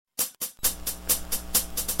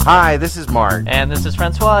Hi, this is Mark. And this is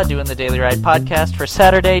Francois doing the Daily Ride podcast for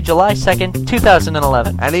Saturday, July 2nd,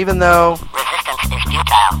 2011. And even though resistance is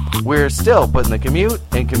futile, we're still putting the commute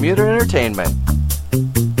in commuter entertainment.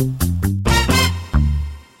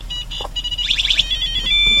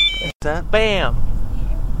 What's that? Bam!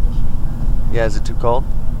 Yeah, is it too cold?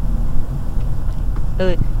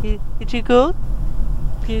 Is too cold?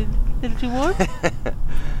 Is it too warm?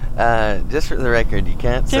 Just for the record, you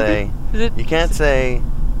can't say... You can't say,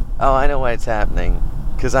 oh, I know why it's happening,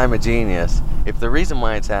 because I'm a genius, if the reason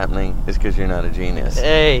why it's happening is because you're not a genius.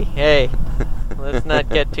 Hey, let's not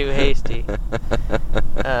get too hasty.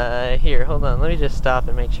 Here, hold on, let me just stop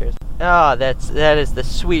and make sure. Oh, that is the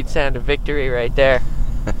sweet sound of victory right there.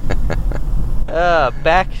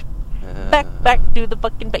 Back to the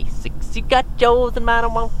fucking basics. You got yours and mine, I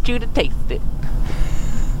want you to taste it.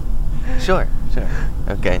 Sure.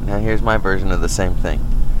 Okay, now here's my version of the same thing.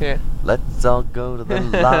 Yeah. Let's all go to the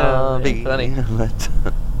lobby. Funny.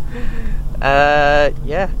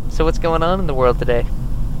 Yeah. So what's going on in the world today?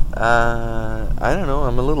 I don't know.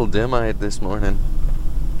 I'm a little dim-eyed this morning.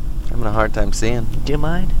 I'm having a hard time seeing.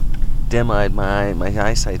 Dim-eyed? Dim-eyed. My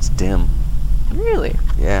eyesight's dim. Really?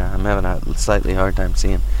 Yeah, I'm having a slightly hard time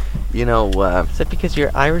seeing. You know, is that because your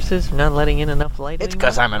irises are not letting in enough light it's anymore?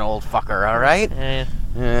 because I'm an old fucker, alright?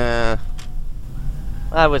 Yeah.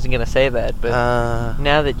 I wasn't gonna say that, but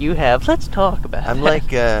now that you have, let's talk about it. I'm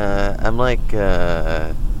like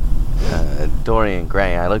Dorian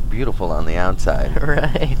Gray. I look beautiful on the outside.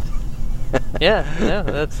 Right. Yeah, no,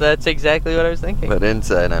 that's exactly what I was thinking. But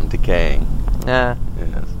inside I'm decaying. Yes.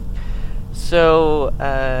 So,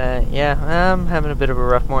 yeah, I'm having a bit of a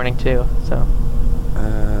rough morning too, so.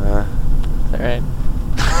 It's alright.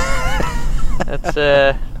 That's,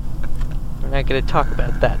 we're not gonna talk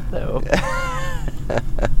about that, though.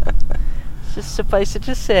 Just suffice it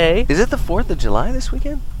to say. Is it the 4th of July this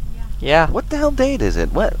weekend? Yeah. What the hell date is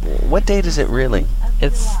it? What date is it really?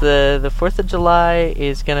 It's the 4th of July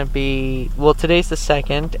is gonna be, well, today's the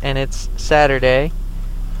 2nd, and it's Saturday.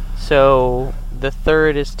 So, the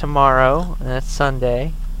 3rd is tomorrow, and that's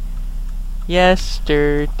Sunday.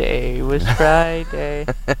 Yesterday was Friday.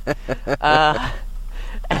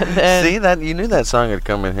 And then, see, that you knew that song would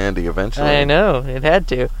come in handy eventually. I know, it had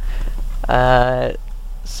to.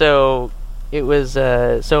 So it was,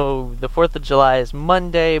 so the 4th of July is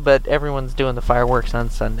Monday, but everyone's doing the fireworks on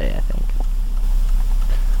Sunday, I think.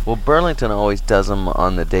 Well, Burlington always does them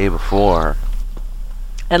on the day before.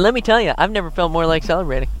 And let me tell you, I've never felt more like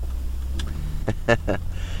celebrating.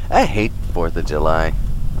 I hate 4th of July.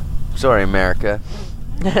 Sorry, America.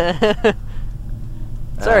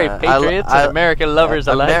 Sorry, patriots and America lovers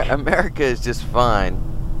alike. America is just fine.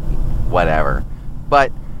 Whatever.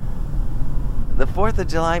 But the 4th of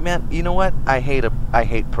July, man, you know what? I hate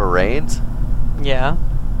parades. Yeah.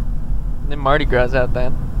 Then Mardi Gras out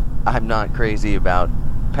then. I'm not crazy about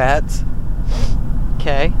pets.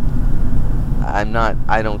 Okay. I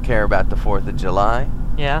don't care about the 4th of July.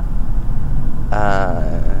 Yeah.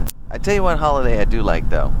 I tell you what holiday I do like,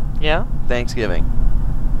 though. Yeah? Thanksgiving.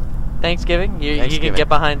 Thanksgiving? You Thanksgiving. can get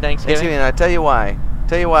behind Thanksgiving? And I tell you why.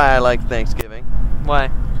 I like Thanksgiving. Why?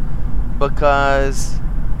 Because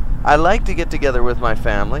I like to get together with my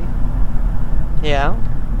family. Yeah.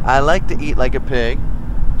 I like to eat like a pig.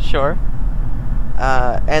 Sure.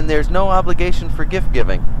 And there's no obligation for gift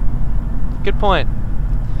giving. Good point.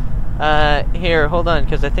 Here, hold on,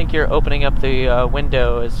 because I think you're opening up the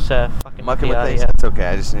window as fucking Mucking the with things. audio. That's okay.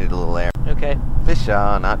 I just need a little air. Okay.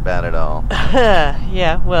 Fishaw, not bad at all.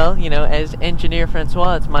 Yeah, well, as engineer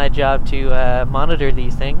Francois, it's my job to monitor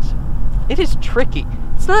these things. It is tricky.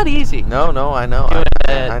 It's not easy. No, I know. I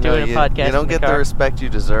know. Doing a podcast you don't in the get car. the respect you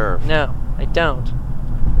deserve. No, I don't.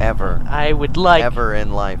 Ever. I would like... Ever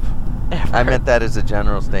in life. Ever. I meant that as a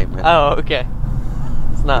general statement. Oh, okay.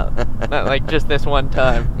 It's not like just this one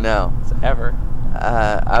time. No. It's ever.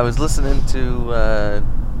 I was listening to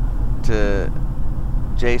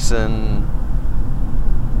Jason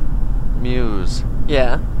Mewes.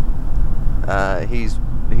 Yeah. He's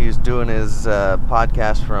doing his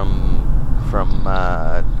podcast from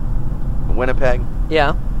Winnipeg.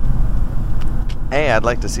 Yeah. Hey, I'd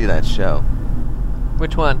like to see that show.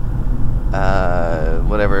 Which one?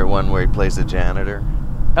 Whatever one where he plays the janitor.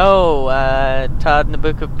 Oh, Todd in the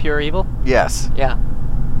Book of Pure Evil? Yes. Yeah.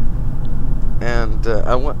 And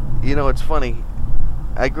it's funny.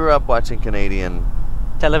 I grew up watching Canadian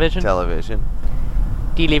Television? Television,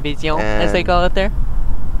 as they call it there?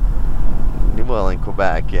 Well, in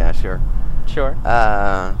Quebec, yeah, sure. Sure.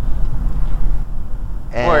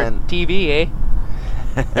 Or TV, eh?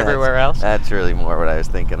 Everywhere else. That's really more what I was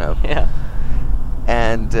thinking of. Yeah.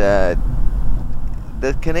 And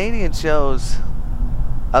the Canadian shows,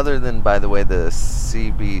 other than, by the way, the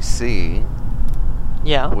CBC,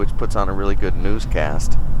 which puts on a really good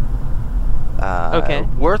newscast. Okay.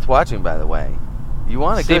 Worth watching, by the way. You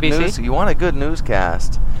want a good CBC? You want a good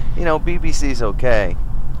newscast. You know, BBC's okay.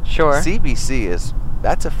 Sure. CBC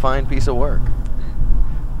that's a fine piece of work.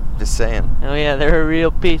 Just saying. Oh yeah, they're a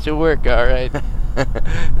real piece of work, all right.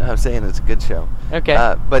 I'm saying it's a good show.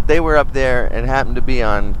 Okay. But they were up there and happened to be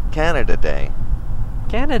on Canada Day.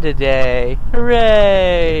 Canada Day.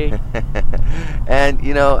 Hooray! And,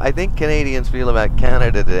 you know, I think Canadians feel about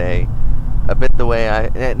Canada Day a bit the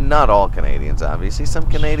way not all Canadians, obviously. Some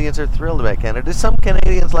Canadians are thrilled about Canada. Some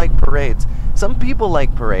Canadians like parades. Some people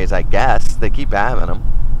like parades, I guess. They keep having them.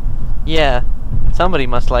 Yeah. Somebody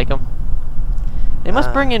must like them. They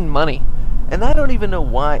must bring in money. And I don't even know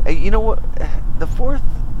why. You know what? The 4th,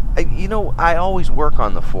 I always work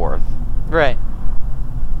on the 4th. Right.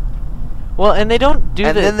 Well, and they don't do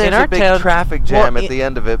and this then there's in our a big town. traffic jam at the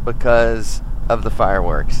end of it because of the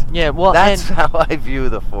fireworks. Yeah, well, that's how I view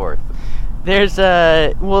the 4th. There's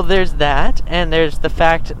there's that, and there's the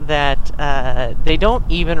fact that they don't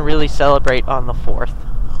even really celebrate on the 4th.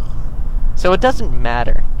 So it doesn't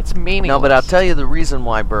matter. It's meaningless. No, but I'll tell you the reason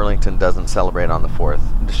why Burlington doesn't celebrate on the 4th.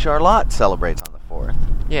 Charlotte celebrates on the 4th.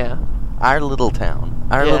 Yeah. Our little town,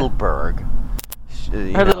 our little burg.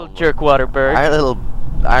 Our little jerkwater burg. Our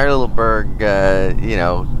little burg,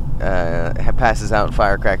 passes out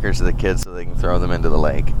firecrackers to the kids so they can throw them into the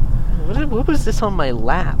lake. What was this on my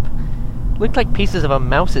lap? Looked like pieces of a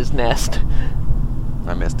mouse's nest.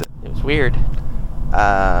 I missed it. It was weird.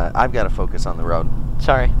 I've got to focus on the road.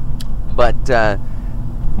 Sorry. But,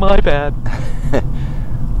 my bad.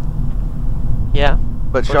 Yeah.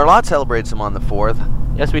 But Charlotte celebrates them on the 4th.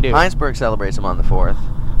 Yes, we do. Heinsberg celebrates them on the 4th.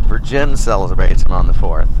 Virgin celebrates them on the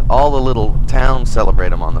 4th. All the little towns celebrate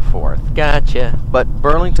them on the 4th. Gotcha. But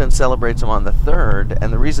Burlington celebrates them on the 3rd,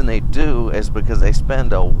 and the reason they do is because they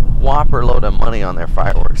spend a whopper load of money on their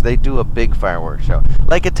fireworks. They do a big fireworks show.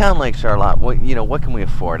 Like a town like Charlotte, what can we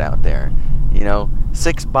afford out there?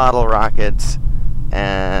 6 bottle rockets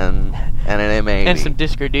and an M80. And some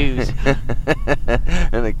Disco-Doos.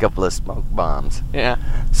 And a couple of smoke bombs. Yeah.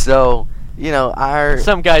 So,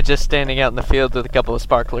 some guy just standing out in the field with a couple of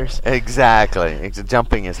sparklers. Exactly.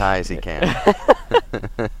 Jumping as high as he can.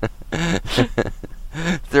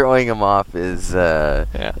 Throwing him off is just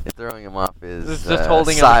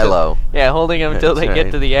holding silo. Holding him until they get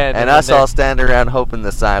to the end. And us all stand around hoping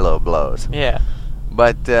the silo blows. Yeah.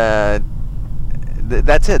 But that's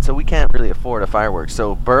it. So we can't really afford a fireworks.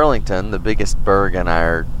 So Burlington, the biggest burg in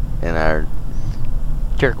our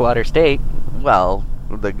Jerkwater State. Well,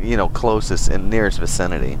 the closest and nearest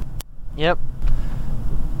vicinity. Yep.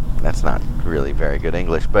 That's not really very good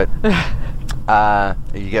English, but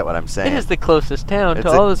you get what I'm saying. It is the closest town to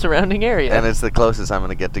all the surrounding area. And it's the closest I'm going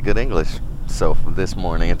to get to good English this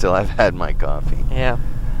morning until I've had my coffee. Yeah.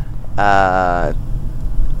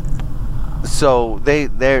 So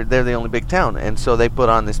they're the only big town, and so they put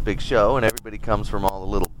on this big show, and everybody comes from all the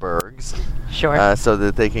little burgs. Sure. So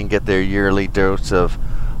that they can get their yearly dose of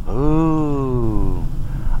ooh,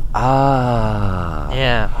 ah,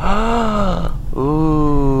 yeah,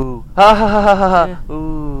 ooh, ha ha ha ha, ha.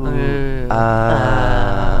 Ooh,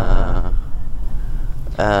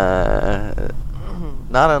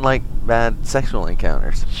 not unlike bad sexual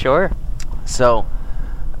encounters. Sure. So,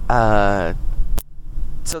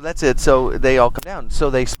 so that's it. So they all come down. So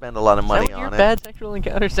they spend a lot of money on it. Is that what your bad sexual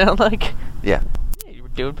encounters sound like? Yeah. You were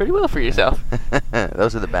doing pretty well for yourself.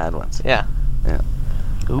 Those are the bad ones. Yeah. Yeah.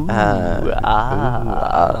 Ooh,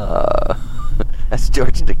 That's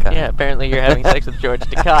George Takei. Yeah, apparently you're having sex with George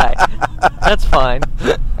Takei. That's fine.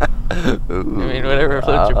 Ooh, whatever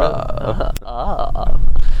floats your boat.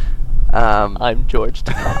 I'm George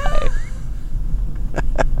Takei.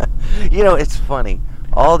 It's funny.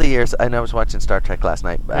 All the years, I was watching Star Trek last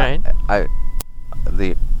night. Right. What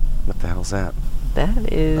the hell's that?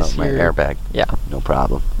 That is my airbag. Yeah. No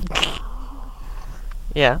problem.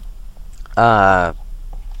 Yeah.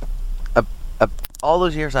 All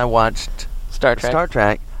those years I watched Star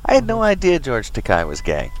Trek, I had no idea George Takei was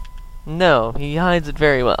gay. No, he hides it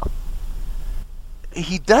very well.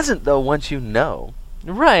 He doesn't, though, once you know.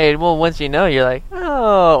 Right, well, once you know, you're like,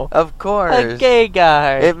 oh, of course, a gay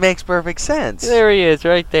guy. It makes perfect sense. There he is,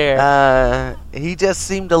 right there. He just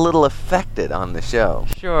seemed a little affected on the show.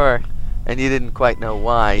 Sure. And you didn't quite know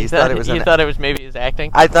why. You thought it was maybe his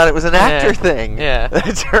acting? I thought it was an actor thing. Yeah.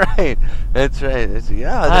 That's right. That's right. It's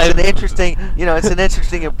an interesting, it's an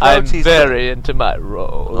interesting approach. I'm very into my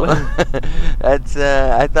role.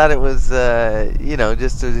 I thought it was,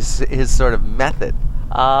 just his sort of method.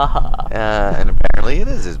 Aha. And apparently it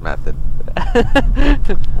is his method.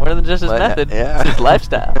 More than just his But, method. yeah. It's his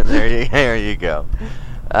lifestyle. there you go.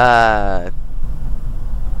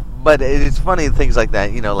 But it's funny, things like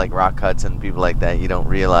that, like Rock Hudson, people like that, you don't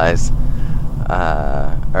realize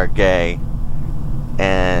are gay.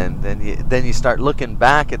 And then you start looking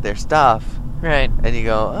back at their stuff, Right. and you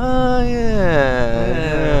go, oh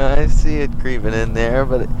yeah, I see it creeping in there,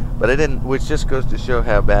 but I didn't, which just goes to show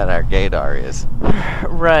how bad our gaydar is.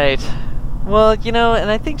 Right. Well,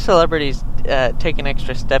 and I think celebrities take an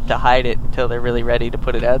extra step to hide it until they're really ready to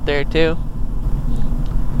put it out there, too.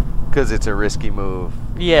 Because it's a risky move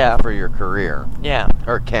Yeah. for your career. Yeah.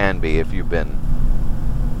 Or can be if you've been.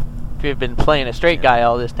 If you've been playing a straight guy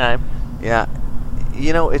all this time. Yeah.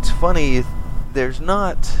 It's funny, there's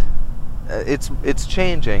not. It's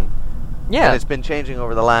changing. Yeah. And it's been changing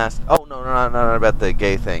over the last. Oh, no, not about the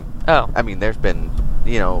gay thing. Oh. I mean, there's been,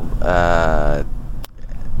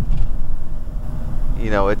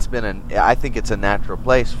 it's been I think it's a natural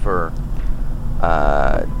place for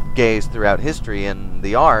gays throughout history in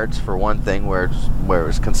the arts, for one thing, where it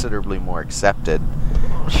was considerably more accepted.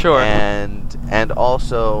 Sure. And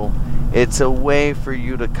also, it's a way for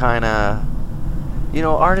you to kind of,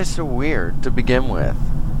 artists are weird to begin with,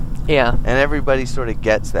 Yeah. and everybody sort of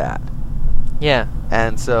gets that. Yeah.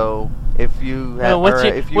 And so, if you have, what's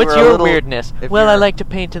your weirdness? Well, I like to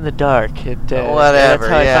paint in the dark. Whatever. That's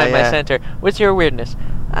how I find my yeah. center. What's your weirdness?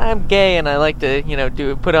 I'm gay and I like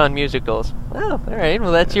to, put on musicals. Oh, all right.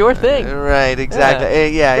 Well, that's your thing. Right.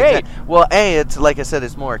 Exactly. Yeah. Great. Well, it's like I said,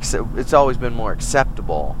 it's more. It's always been more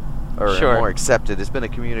acceptable, or Sure. more accepted. It's been a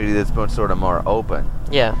community that's been sort of more open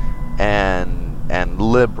Yeah. and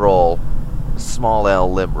liberal, small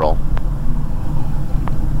L liberal.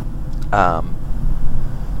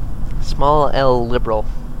 Small L liberal.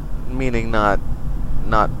 Meaning not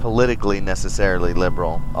politically necessarily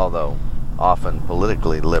liberal, although often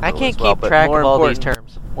politically liberal. I can't as well, keep but track more of all these important-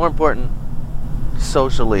 terms. More important,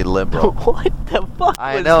 socially liberal. What the fuck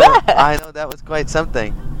I was know. that? I know, that was quite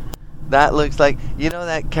something. That looks like,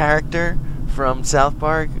 that character from South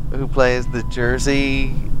Park who plays the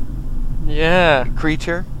Jersey Yeah.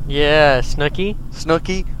 creature, Yeah. Snooky.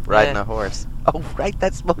 Snooky, riding Yeah. a horse. Oh, right,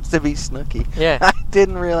 that's supposed to be Snooky. Yeah. I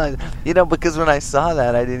didn't realize. Because when I saw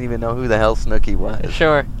that, I didn't even know who the hell Snooky was.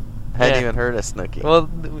 Sure. Hadn't Yeah. even heard of Snooky. Well,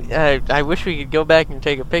 I wish we could go back and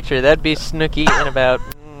take a picture. That'd be Snooky in about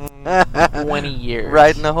 20 years.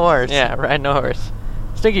 Riding a horse. Yeah, riding a horse.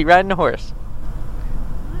 Snooky riding a horse.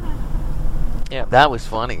 Yeah. That was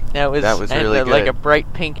funny. That was and, really good. Like a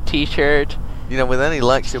bright pink T-shirt. With any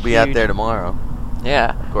luck, she'll be out Huge. there tomorrow.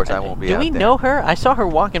 Yeah. Of course, I won't be Do out we there. know her? I saw her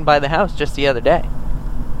walking by the house just the other day.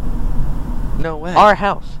 No way. Our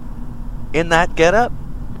house. In that getup?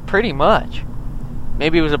 Pretty much.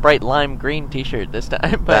 Maybe it was a bright lime green T-shirt this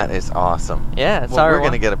time. But That is awesome. yeah, Well, sorry. we're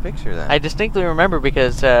going to get a picture of that. I distinctly remember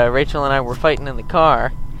because Rachel and I were fighting in the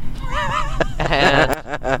car,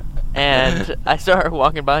 and I saw her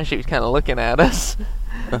walking by. And she was kind of looking at us,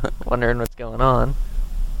 wondering what's going on.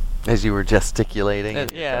 As you were gesticulating. in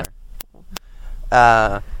your Yeah.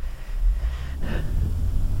 car.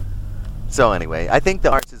 So anyway, I think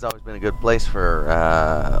the arts has always been a good place for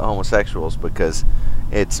homosexuals because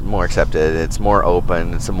it's more accepted, it's more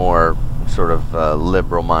open, it's a more sort of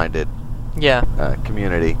liberal-minded Yeah.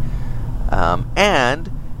 community. And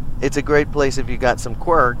it's a great place if you got some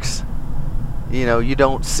quirks. You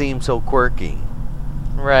don't seem so quirky.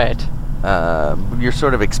 Right. You're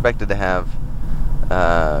sort of expected to have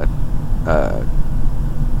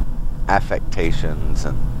affectations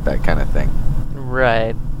and that kind of thing.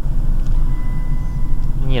 Right.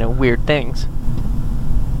 Weird things.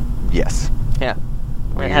 Yes. Yeah.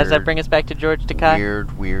 How does that bring us back to George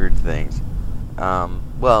Takei? Weird things.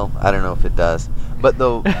 Well, I don't know if it does, but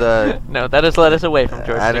the No, that has led us away from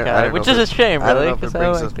George I don't Takei, know which if is a shame, I don't really. know if it 'cause I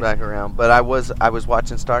brings us liked it. back around, but I was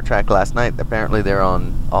watching Star Trek last night. Apparently, they're all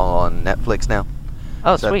on Netflix now.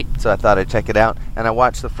 Oh, so sweet. So I thought I'd check it out, and I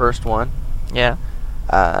watched the first one. Yeah.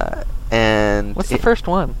 And What's the first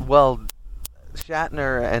one? Well,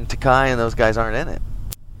 Shatner and Takei and those guys aren't in it.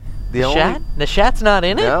 The Shat's not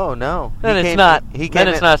in it? No. Then He it's came- not. He Then came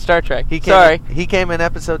it's in- not Star Trek. He came Sorry. He came in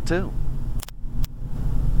episode 2.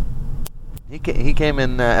 He came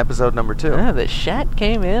in episode number 2. Ah, the Shat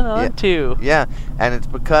came in on Yeah. 2. Yeah, and it's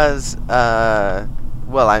because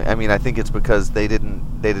well, I mean, I think it's because they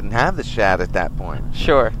didn't have the Shat at that point.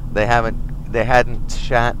 Sure. They hadn't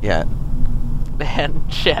Shat yet. They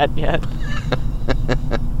hadn't Shat yet.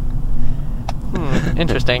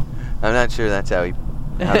 Interesting. I'm not sure that's how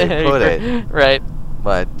they put it, Right.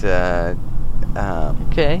 but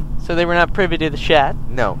Okay. So they were not privy to the Shat.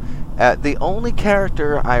 no, The only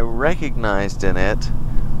character I recognized in it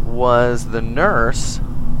was the nurse.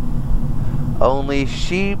 Only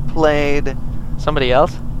she played Somebody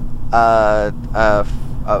else?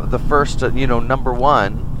 the first, number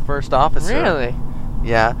one, first officer. Really?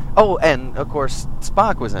 Yeah. Oh, and of course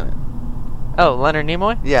Spock was in it. Oh, Leonard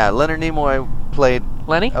Nimoy? Yeah, Leonard Nimoy played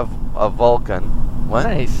Lenny? a Vulcan. What?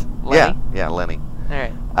 Nice. Lenny? Yeah, Lenny.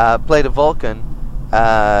 Alright. Played a Vulcan,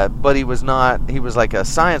 but he was not. He was like a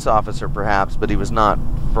science officer, perhaps, but he was not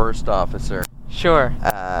first officer. Sure.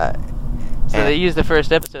 So they used the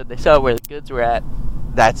first episode. They saw where the goods were at.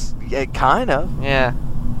 That's kind of. Yeah.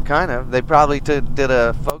 Kind of. They probably did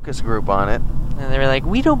a focus group on it. And they were like,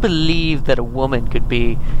 we don't believe that a woman could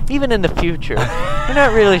be, even in the future. We're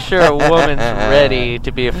not really sure a woman's ready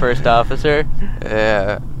to be a first officer.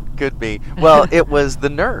 Yeah, could be. Well, it was the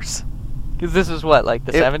nurse. Because this was what, like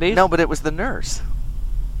the 70s? No, but it was the nurse.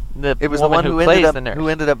 It was the one who plays ended the nurse. up who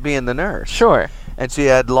ended up being the nurse. Sure. And she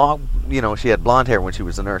had long, she had blonde hair when she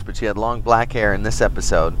was a nurse, but she had long black hair in this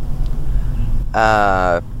episode.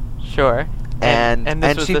 Sure. And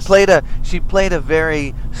she played a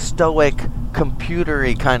very stoic,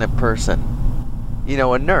 computery kind of person. A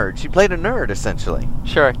nerd. She played a nerd essentially.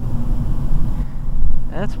 Sure.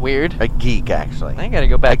 That's weird. A geek, actually. I gotta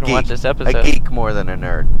go back and watch this episode. A geek more than a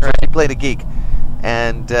nerd. So Right. she played a geek,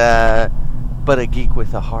 and but a geek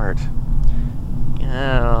with a heart.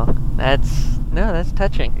 Oh, that's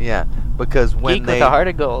touching. Yeah, because when Geek with a heart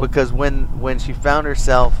of gold. Because when she found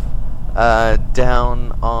herself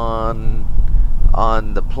down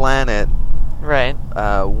on the planet, Right.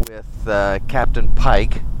 with Captain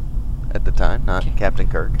Pike at the time, not Captain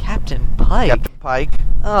Kirk. Captain Pike. Captain Pike.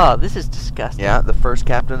 Oh, this is disgusting. Yeah, the first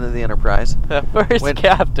captain of the Enterprise. The first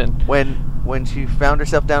captain. When she found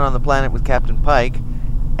herself down on the planet with Captain Pike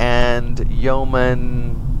and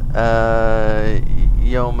Yeoman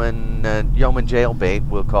Jailbait,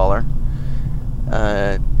 we'll call her.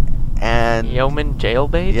 And Yeoman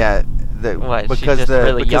Jailbait? yeah, What, she's because just the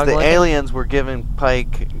really because young the looking? aliens were giving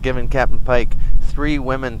Captain Pike 3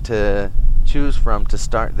 women to choose from to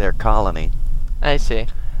start their colony, I see.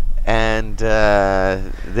 and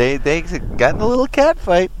they got in a little cat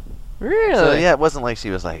fight. Really? So yeah, it wasn't like she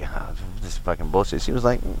was like, oh, this is fucking bullshit. She was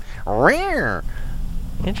like, rare.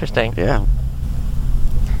 Interesting. Yeah.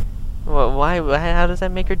 Well, why? How does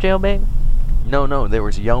that make her jailbait? No, there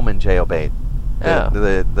was Yeoman Jailbait.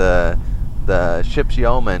 The ship's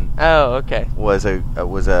yeoman Oh, okay. was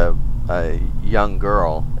a young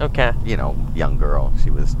girl. Okay. Young girl. She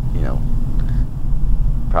was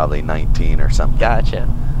probably 19 or something. Gotcha.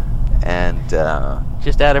 And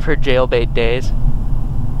Just out of her jailbait days.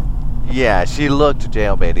 yeah, she looked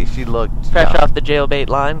jailbaity. She looked Fresh off the jailbait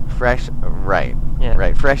line. fresh, right? Yeah.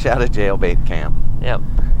 Right, fresh out of jailbait camp. Yep.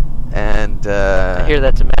 And I hear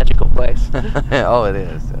that's a magical place. oh, it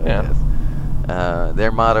is. Oh, Yeah. It is.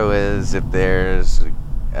 Their motto is if there's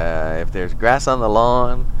grass on the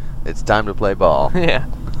lawn, it's time to play ball. Yeah.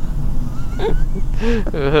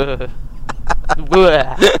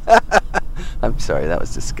 I'm sorry, that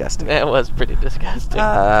was disgusting. That was pretty disgusting.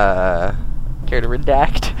 Uh, Care to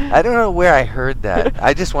redact? I don't know where I heard that.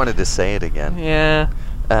 I just wanted to say it again. Yeah.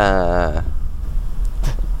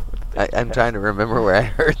 I'm trying to remember where I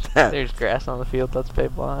heard that. There's grass on the field. Let's play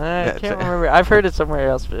ball. I Yeah, can't remember. I've heard it somewhere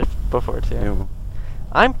else before too. Yeah.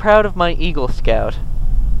 I'm proud of my Eagle Scout.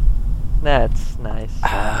 That's nice.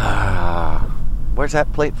 Where's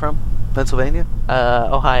that plate from? Pennsylvania?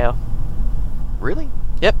 Ohio. Really?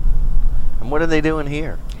 Yep. And what are they doing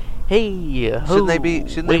here? Hey, Shouldn't they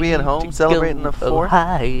be at home celebrating the 4th?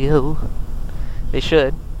 Ohio. They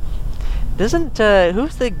should. Doesn't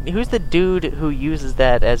who's the dude who uses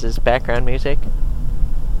that as his background music?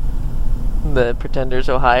 The Pretenders,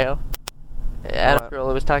 Ohio. Adam What?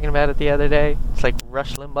 Carolla was talking about it the other day. It's like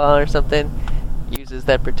Rush Limbaugh or something. Uses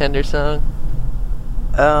that Pretender song.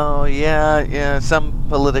 Oh, yeah, some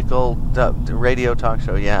political radio talk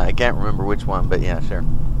show. Yeah, I can't remember which one, but yeah, sure.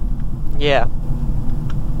 Yeah.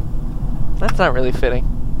 That's not really fitting.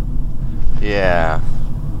 Yeah.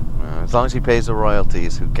 As long as he pays the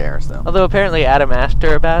royalties, who cares, though? Although apparently Adam asked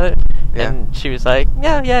her about it, Yeah. and she was like,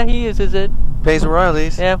 yeah, he uses it. Pays the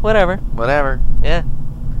royalties. Yeah, whatever. Whatever. Yeah.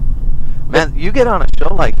 Man, you get on a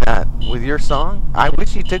show like that with your song. I wish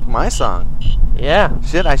he took my song. Yeah.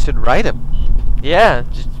 Shit, I should write him. Yeah,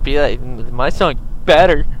 just be like, my song's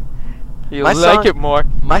better. You'll My like song- it more.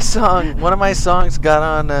 My song, one of my songs got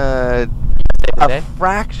on a Today.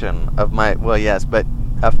 fraction of my, well, yes, but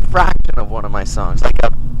a fraction of one of my songs.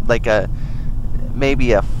 Like a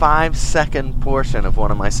maybe a 5-second portion of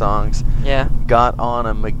one of my songs Yeah. got on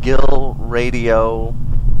a McGill radio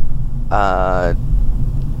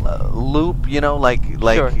loop, like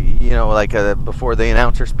Sure. before the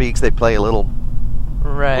announcer speaks, they play a little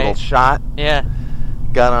Right. shot. Yeah.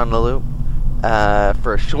 Got on the loop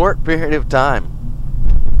for a short period of time.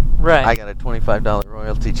 Right. I got a $25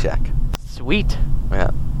 royalty check. Sweet.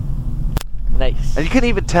 Yeah, Nice. and you couldn't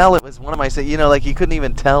even tell it was one of my. You couldn't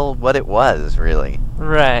even tell what it was really.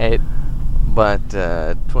 Right. But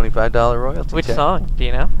 $25 royalty Which check. song? Do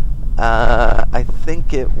you know? I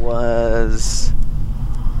think it was.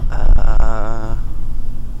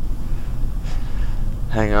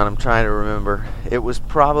 Hang on, I'm trying to remember. It was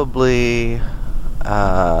probably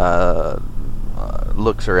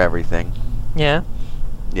Looks Are Everything. Yeah.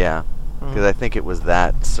 Yeah, because I think it was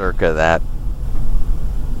that circa that.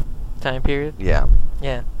 Time period. Yeah.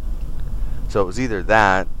 Yeah. So it was either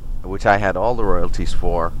that, which I had all the royalties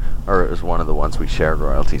for, or it was one of the ones we shared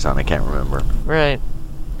royalties on. I can't remember. Right.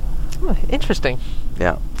 Oh, interesting.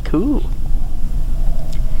 Yeah. Cool.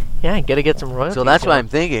 Yeah, gotta get some royalties. So that's for why it. I'm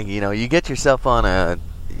thinking. You get yourself on a,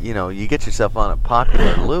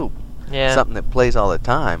 popular loop. Yeah. Something that plays all the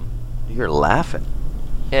time. You're laughing.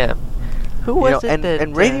 Yeah. Who was it and that?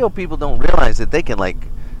 and radio people don't realize that they can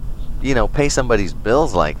pay somebody's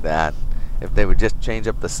bills like that if they would just change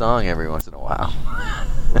up the song every once in a while.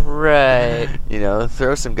 Right.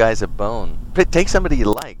 Throw some guys a bone. Take somebody you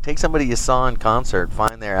like. Take somebody you saw in concert.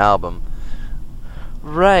 Find their album.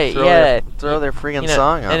 Right. Throw their freaking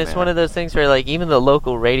song on. And it's one of those things where even the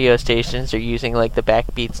local radio stations are using the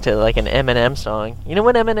backbeats to an Eminem song. You know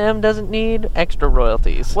what Eminem doesn't need? Extra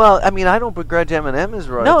royalties. Well, I don't begrudge Eminem his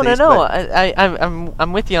royalties. No. but-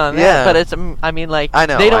 I'm with you on that. Yeah. But it's I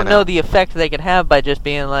know, they don't I know. know the effect they could have by just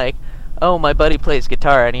being oh, my buddy plays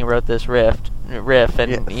guitar and he wrote this riff,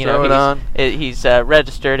 and throw it on. he's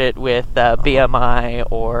registered it with BMI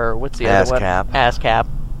or what's the other one? ASCAP.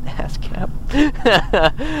 ASCAP.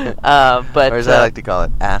 Or as I like to call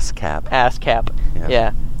it, ASCAP. ASCAP.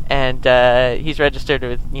 Yeah. And he's registered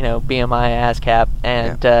with BMI ASCAP,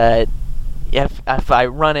 and if I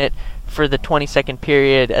run it for the 20-second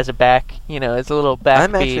period as a back, as a little backbeat.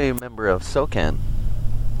 I'm actually a member of SOCAN.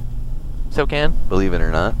 SOCAN? Believe it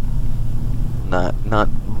or not.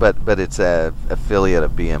 But it's a affiliate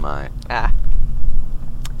of BMI. Ah.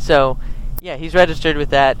 So, yeah, he's registered with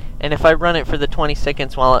that, and if I run it for the 20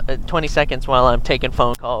 seconds while I'm taking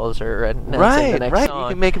phone calls or announcing the next song, you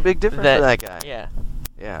can make a big difference for that guy. Yeah.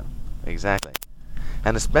 Yeah, exactly.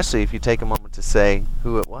 And especially if you take a moment to say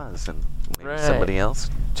who it was, and maybe somebody else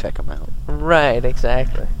check them out. Right,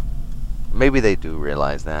 exactly. Maybe they do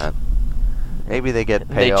realize that. Maybe they get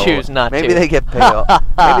payola. They choose not Maybe to. they get payola.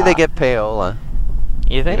 Maybe they get payola.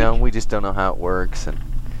 You think? We just don't know how it works, and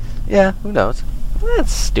yeah, who knows?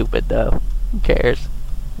 That's stupid, though. Who cares?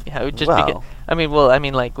 Well,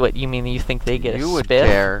 what you mean? You think they get a you would spiff?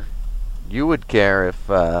 care. You would care if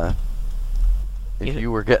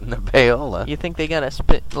you were getting a payola. You think they got a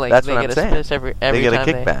spit? That's they what get I'm a saying. spiff every They get a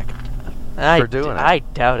time kickback for doing it. I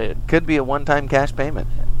doubt it. Could be a one-time cash payment.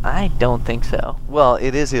 I don't think so. Well,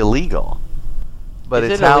 it is illegal, but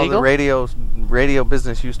Is it's it how illegal? the radio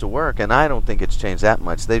business used to work, and I don't think it's changed that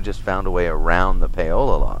much. They've just found a way around the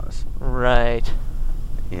payola laws. Right.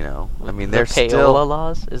 They're the payola still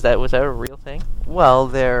laws? Was that a real thing? well. Or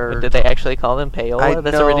They're did they actually call them payola?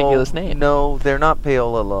 That's a ridiculous name. No, they're not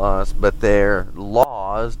payola laws, but they're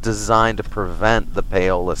laws designed to prevent the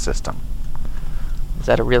payola system. Is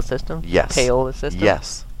that a real system? Yes. Payola system?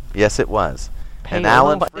 Yes, it was. And Payola?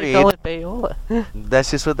 Alan Why they call Freed. it payola?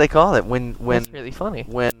 That's just what they call it. When That's really funny.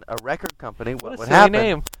 when a record company, What a would silly happen?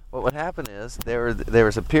 name. What would happen is there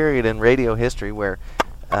was a period in radio history where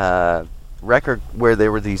where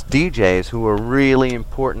there were these DJs who were really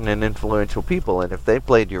important and influential people, and if they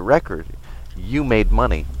played your record, you made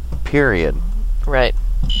money. Period. Right.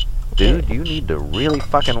 Dude, you need to really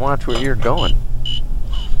fucking watch where you're going.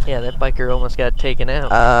 Yeah, that biker almost got taken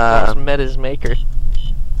out. Uh, Almost met his maker.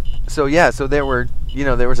 So there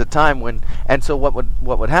was a time when, and so what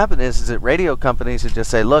would happen is that radio companies would just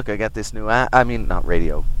say, look, I got this new not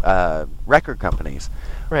radio, record companies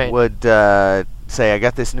Right. would say, I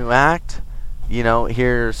got this new act,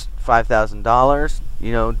 here's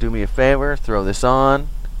 $5,000, do me a favor, throw this on,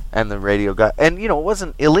 and the radio guy, and it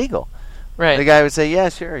wasn't illegal. Right. The guy would say, yeah,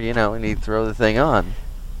 sure, and he'd throw the thing on,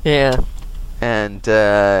 Yeah. and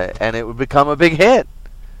it would become a big hit.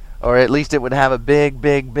 Or at least it would have a big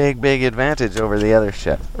advantage over the other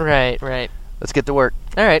shit. Right. Let's get to work.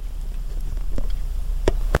 All right.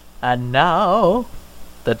 And now,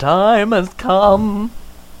 the time has come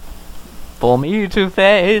for me to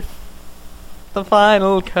face the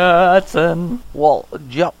final curtain. Well,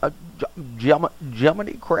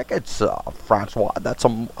 Jiminy Crickets, Francois, that's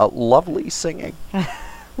a lovely singing.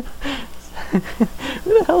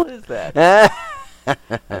 Who the hell is that? I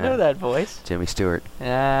know that voice. Jimmy Stewart.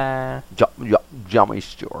 Ah, Jimmy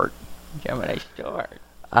Stewart. Gemini Stewart.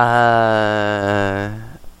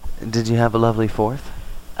 Did you have a lovely 4th?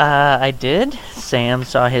 I did. Sam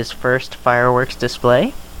saw his first fireworks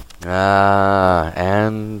display.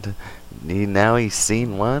 And now he's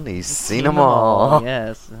seen one. He's seen them all.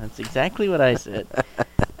 Yes, that's exactly what I said.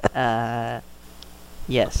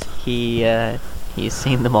 Yes, he's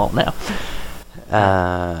seen them all now.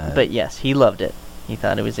 But yes, he loved it. He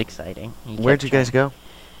thought it was exciting. Where'd you guys go?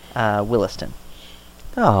 Williston.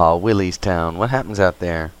 Oh, Willie's Town. What happens out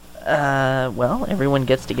there? Well, everyone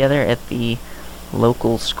gets together at the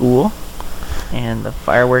local school, and the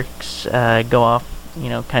fireworks go off. You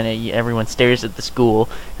know, kind of everyone stares at the school,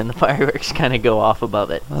 and the fireworks kind of go off above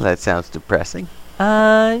it. Well, that sounds depressing.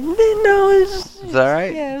 No, it's all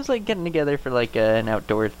right? Yeah, it was like getting together for like an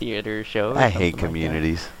outdoor theater show. I hate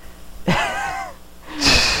communities.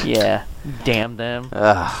 Yeah, damn them.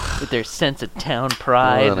 Ugh. With their sense of town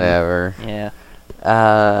pride. Whatever. Yeah.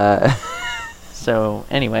 So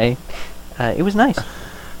anyway, it was nice.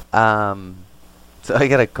 So I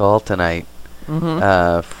got a call tonight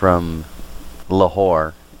from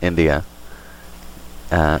Lahore, India.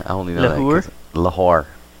 I only know Lahore? that 'cause Lahore.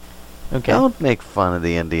 Okay. Don't make fun of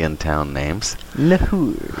the Indian town names.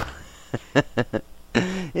 Lahore.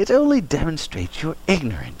 It only demonstrates your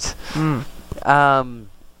ignorance. Mm.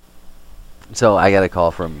 So I got a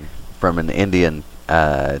call from an Indian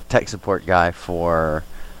tech support guy for.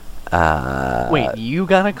 Wait, you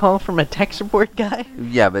got a call from a tech support guy?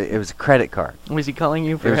 Yeah, but it was a credit card. Was he calling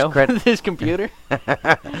you It for was help with his computer?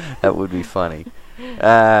 That would be funny.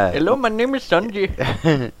 Hello, my name is Sanjay.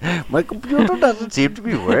 My computer doesn't seem to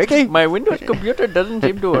be working. My Windows computer doesn't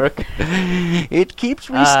seem to work. It keeps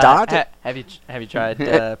restarting. Have you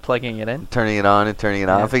tried plugging it in? Turning it on and turning it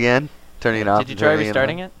off again. Turning it off. Did you try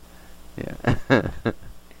restarting it? Yeah.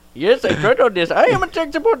 Yes, I tried all this. I am a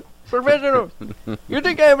tech support professional. You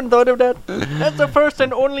think I haven't thought of that? That's the first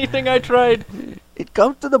and only thing I tried. It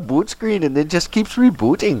comes to the boot screen and it just keeps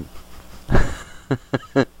rebooting.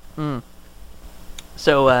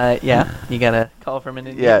 So, yeah, you got a call from an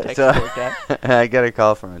Indian tech support guy. I got a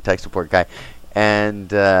call from a tech support guy. And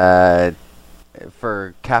for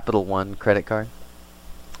Capital One credit card.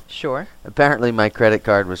 Sure. Apparently my credit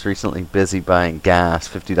card was recently busy buying gas,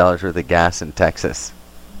 $50 worth of gas in Texas.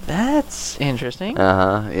 That's interesting.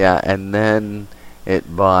 Yeah, and then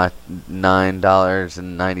it bought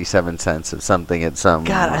 $9.97 of something at some...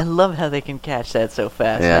 God, I love how they can catch that so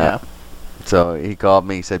fast. Yeah. Now. So he called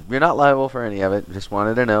me, he said, "You're not liable for any of it, just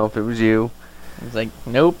wanted to know if it was you." I was like,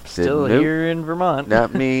 nope, still nope. here in Vermont.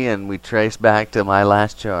 Not me, and we traced back to my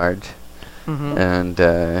last charge. And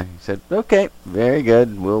he said, "Okay, very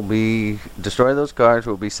good. We'll be destroy those cards.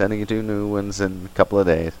 We'll be sending you 2 new ones in a couple of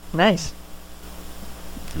days." Nice.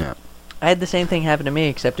 Yeah. I had the same thing happen to me,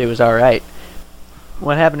 except it was all right.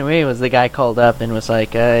 What happened to me was the guy called up and was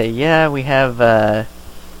like, "Yeah, we have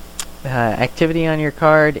activity on your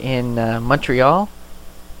card in Montreal."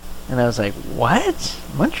 And I was like, "What?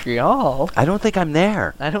 Montreal? I don't think I'm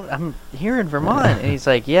there. I'm here in Vermont." And he's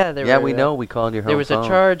like, "Yeah, we know. We called your home There was phone. a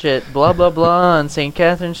charge at blah blah blah on St.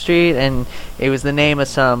 Catherine Street, and it was the name of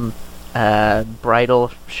some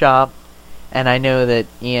bridal shop." And I know that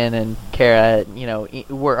Ian and Kara,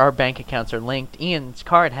 our bank accounts are linked. Ian's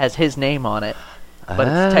card has his name on it, but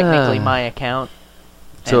it's technically my account.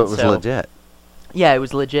 So And it was legit. Yeah, it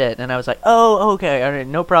was legit, and I was like, "Oh, okay, all right,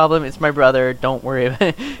 no problem. It's my brother. Don't worry about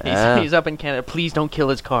it. He's up in Canada. Please don't kill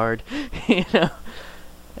his card."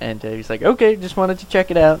 And he's like, "Okay, just wanted to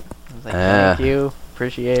check it out." I was like, "Thank you,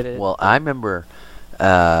 appreciate it." Well, I remember.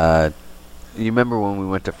 You remember when we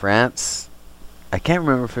went to France? I can't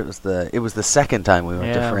remember if it was the second time we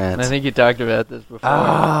went to France. I think you talked about this before.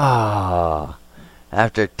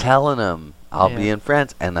 After telling him I'll be in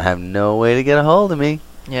France and I have no way to get a hold of me.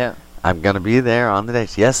 Yeah. I'm going to be there on the day.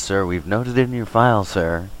 Yes, sir. We've noted it in your file,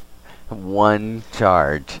 sir. 1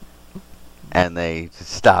 charge. And they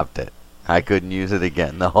stopped it. I couldn't use it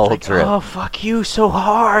again the whole trip. Oh, fuck you so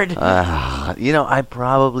hard. I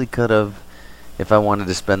probably could have, if I wanted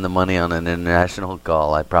to spend the money on an international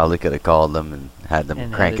call, I probably could have called them and had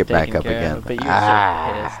them crank it back up again. But you were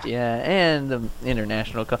so pissed. Yeah, and the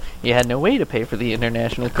international call. You had no way to pay for the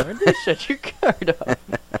international card. They shut your card off.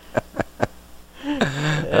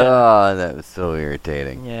 Oh, that was so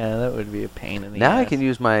irritating. Yeah, that would be a pain in the Now ass. I can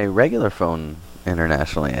use my regular phone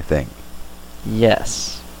internationally, I think.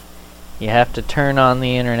 Yes. You have to turn on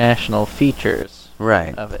the international features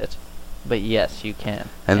Right. of it. But yes, you can.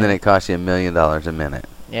 And then it costs you $1 million a minute.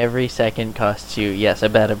 Every second costs you, yes,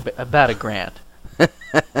 about a grand.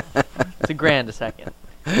 It's $1,000 a second.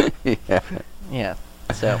 Yeah. Yeah.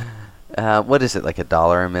 So What is it, like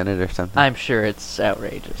 $1 a minute or something? I'm sure it's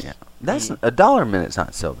outrageous. Yeah. That's $1 a minute's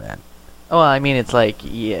not so bad. Oh, I mean, it's like,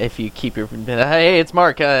 yeah, if you keep your, hey, it's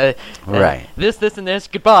Mark. Right. This, and this.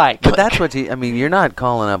 Goodbye. But that's what you're not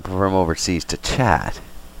calling up from overseas to chat.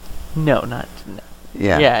 No.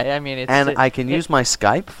 Yeah. Yeah, I mean, it's. And I can use my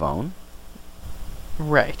Skype phone.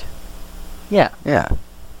 Right. Yeah. Yeah.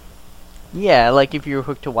 Yeah, like if you were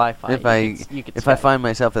hooked to Wi-Fi. You could If I Skype. find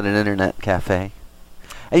myself at an internet cafe.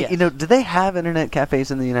 Yes. Do they have internet cafes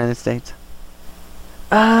in the United States?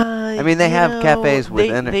 I mean, they have cafes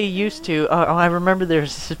with They used to. Oh, I remember there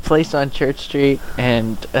was this place on Church Street,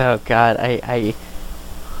 and oh god, I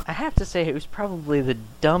have to say it was probably the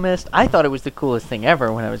dumbest. I thought it was the coolest thing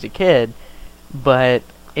ever when I was a kid, but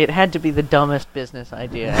it had to be the dumbest business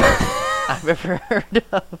idea I've ever heard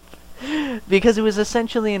of, because it was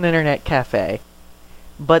essentially an internet cafe,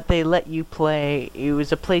 but they let you play. It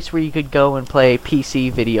was a place where you could go and play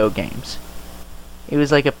PC video games. It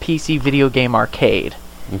was like a PC video game arcade.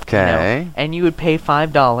 Okay. You know? And you would pay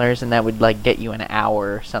 $5, and that would like get you an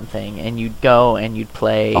hour or something, and you'd go and you'd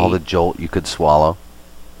play. All the jolt you could swallow.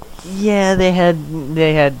 Yeah, they had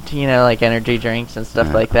like energy drinks and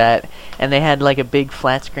stuff like that, and they had like a big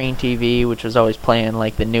flat screen TV which was always playing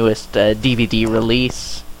like the newest DVD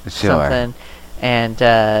release. Sure. Something, and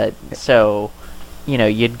so.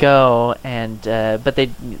 You'd go and but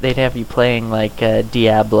they'd have you playing like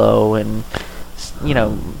Diablo and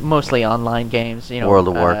mostly online games. World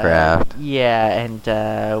of Warcraft. Yeah, and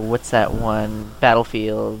what's that one?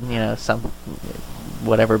 Battlefield. Some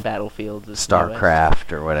whatever Battlefield is.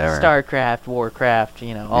 StarCraft or whatever. StarCraft, Warcraft.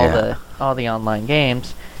 All the online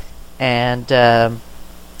games, and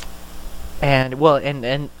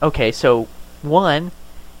okay, so one.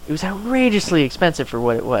 It was outrageously expensive for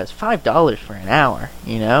what it was. $5 for an hour,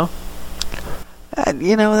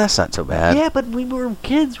 That's not so bad. Yeah, but we were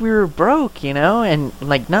kids. We were broke, and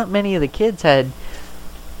like not many of the kids had.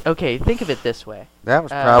 Okay, think of it this way. That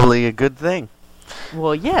was probably a good thing.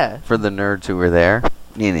 Well, yeah. For the nerds who were there.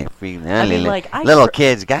 Little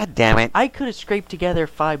kids, god damn it. I could have scraped together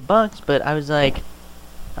 $5, but I was like,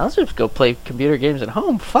 I'll just go play computer games at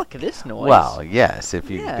home. Fuck this noise. Well, yes, if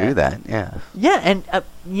you do that, yeah. Yeah, and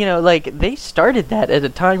they started that at a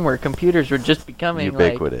time where computers were just becoming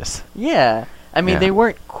ubiquitous. Yeah. I mean, they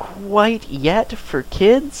weren't quite yet for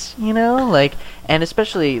kids, and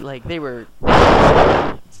especially they were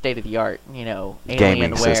state of the art,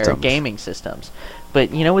 Alienware gaming systems. But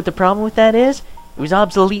what the problem with that is? It was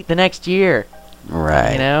obsolete the next year.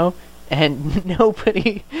 Right. And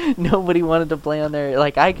nobody wanted to play on there.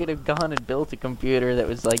 Like, I could have gone and built a computer that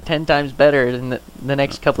was like 10 times better in the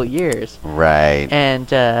next couple of years. Right.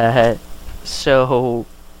 And it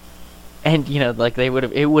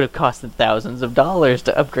would have cost them thousands of dollars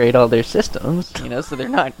to upgrade all their systems. So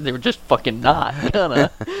they were just fucking not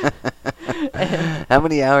gonna. How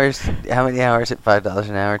many hours at $5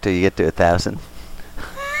 an hour till you get to 1,000?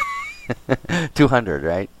 200,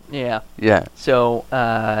 right? Yeah. Yeah. So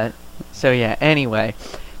yeah, anyway.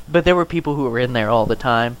 But there were people who were in there all the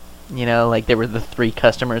time. There were the 3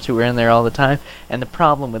 customers who were in there all the time. And the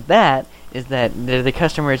problem with that is that the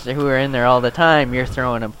customers who are in there all the time, you're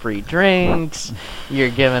throwing them free drinks. You're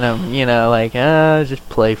giving them, just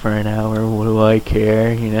play for an hour. What do I care,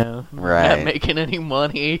 Right. Not making any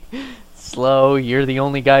money. Slow. You're the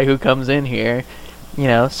only guy who comes in here.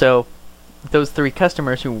 So those 3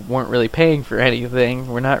 customers who weren't really paying for anything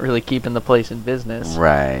were not really keeping the place in business.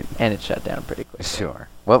 Right. And it shut down pretty quickly. Sure.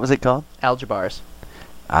 What was it called? Aljabars.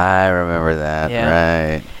 I remember that. Yeah.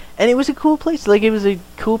 Right. And it was a cool place. It was a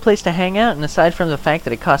cool place to hang out. And aside from the fact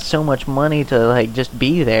that it cost so much money to just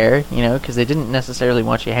be there, because they didn't necessarily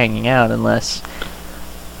want you hanging out unless,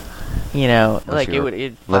 unless you were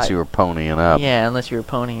ponying up. Yeah, unless you were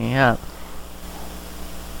ponying up.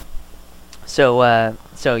 So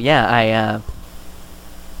yeah,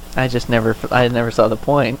 I never saw the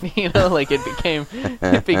point.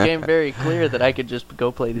 It became very clear that I could just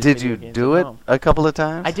go play these. Did you do it a couple of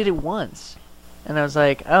times? I did it once, and I was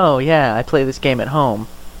like, oh yeah, I play this game at home.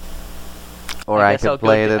 Or I could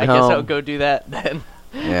play it at home. I guess I'll go do that then.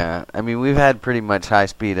 Yeah, I mean we've had pretty much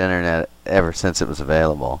high-speed internet ever since it was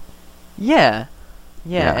available. Yeah,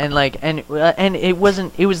 and it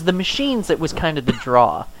wasn't. It was the machines that was kind of the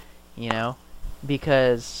draw,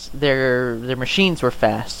 because their machines were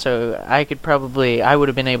fast, so I would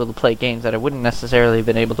have been able to play games that I wouldn't necessarily have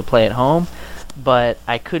been able to play at home, but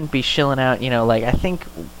I couldn't be shilling out, I think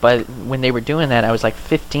when they were doing that, I was like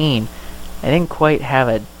 15. I didn't quite have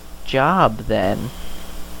a job then.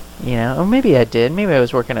 You know, or maybe I did. Maybe I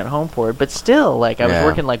was working at Homeport, but still, like I was Yeah.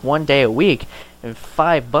 working like 1 day a week, and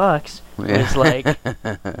 $5 was like,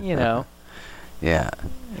 you know, Yeah.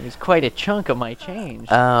 it was quite a chunk of my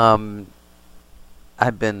change.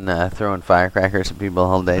 I've been throwing firecrackers at people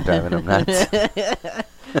all day, driving them nuts.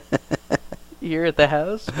 Here at the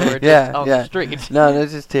house, or just Yeah, on yeah. the street? No, they're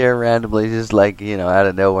just here randomly, just like, you know, out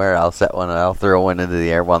of nowhere. I'll set one and I'll throw one into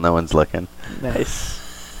the air while no one's looking. Nice.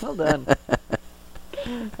 Well done.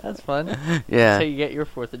 That's fun. Yeah. That's how you get your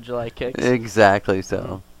 4th of July kicks. Exactly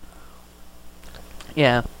so.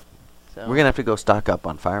 Yeah. So We're going to have to go stock up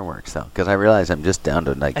on fireworks, though, because I realize I'm just down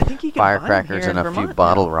to, like, I think you can buy 'em firecrackers here and in a few Vermont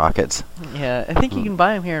bottle now. rockets. Yeah, I think you can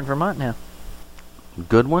buy them here in Vermont now.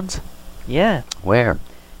 Good ones? Yeah. Where?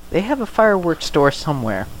 They have a fireworks store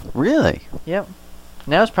somewhere. Really? Yep.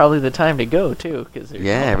 Now's probably the time to go, too, because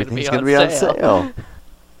Yeah, everything's going to be on sale.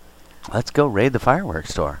 Let's go raid the fireworks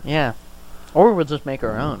store. Yeah. Or we'll just make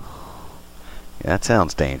our own. Yeah, that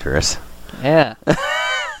sounds dangerous. Yeah.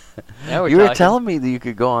 Now we're You were talking. telling me that you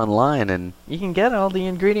could go online and... You can get all the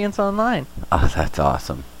ingredients online. Oh, that's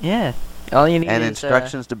awesome. Yeah. All you need And is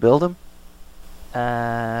instructions to build them?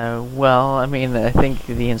 well, I mean, I think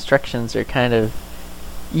the instructions are kind of.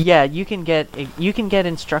 Yeah, you can get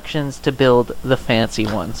instructions to build the fancy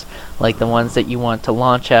ones, like the ones that you want to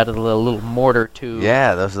launch out of the little mortar tube.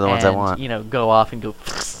 Yeah, those are the ones I and, want. You know, go off and go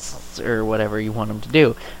or whatever you want them to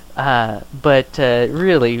do. But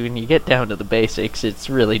really, when you get down to the basics, it's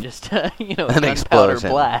really just you know, a An gunpowder explosion.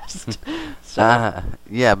 blast. So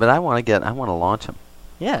Yeah, but I want to launch them.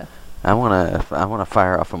 yeah, I want to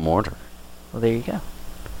fire off a mortar. well there you go.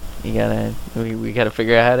 We gotta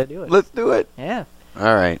figure out how to do it. Let's do it. Yeah.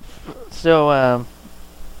 All right. So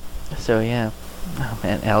yeah. Oh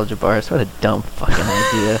man, Algebars, what a dumb fucking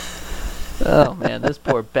idea. Oh man, those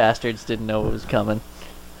poor bastards didn't know what was coming.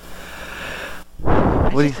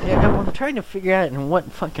 What do you I'm trying to figure out in what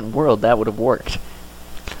fucking world that would have worked.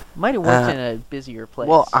 Might have worked in a busier place.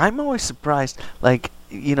 Well, I'm always surprised. Like,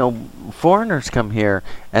 you know, foreigners come here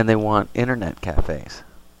and they want internet cafes.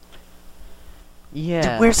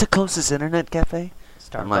 yeah. Where's the closest internet cafe?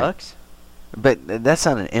 Starbucks? But that's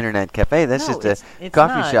not an internet cafe. That's No, just it's a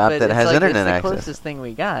coffee not, shop but that it's has like internet it's the access. closest thing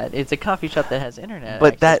we got. It's a coffee shop that has internet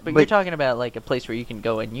But access. that- You're but- talking about like a place where you can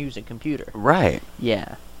go and use a computer. Right.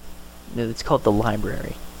 Yeah. It's called the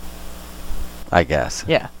library. I guess.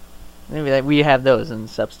 Yeah. Maybe we have those in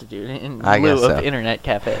substitute in I lieu guess of so. internet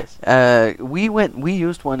cafes. We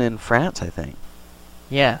used one in France, I think.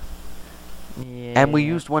 Yeah. Yeah. And we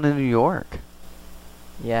used one in New York.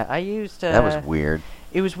 Yeah, I used. That was weird.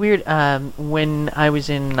 It was weird. When I was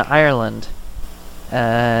in Ireland,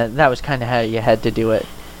 that was kind of how you had to do it.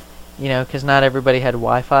 You know, because not everybody had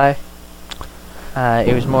Wi-Fi.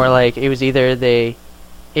 It was more like it was either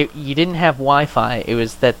you didn't have Wi-Fi. It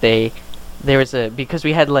was that there was because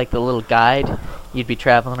we had like the little guide. You'd be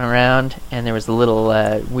traveling around, and there was the little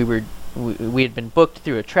we had been booked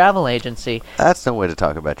through a travel agency. That's no way to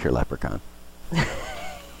talk about your leprechaun.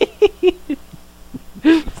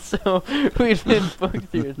 So we'd been booked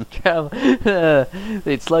through a travel.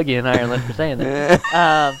 They'd slug you in Ireland for saying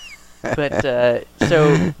that. But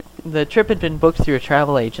so the trip had been booked through a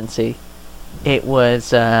travel agency. It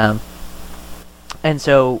was, and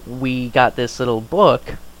so we got this little book.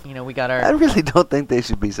 You know, we got I our. really don't think they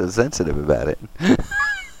should be so sensitive about it.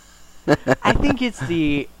 I think it's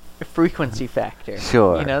the frequency factor.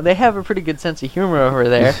 Sure. You know, they have a pretty good sense of humor over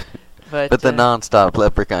there. But the non-stop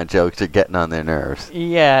leprechaun jokes are getting on their nerves.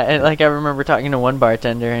 Yeah, and like I remember talking to one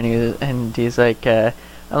bartender, and he's like, I'm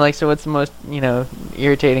like, so what's the most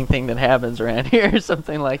irritating thing that happens around here, or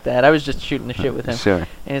something like that. I was just shooting the shit with him. Sure.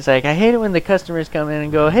 And he's like, I hate it when the customers come in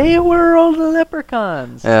and go, hey, where are all the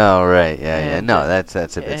leprechauns? Oh, right. Yeah, yeah. And, No, that's a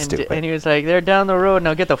bit and, stupid. And he was like, they're down the road,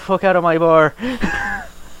 now get the fuck out of my bar.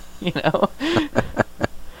 You know?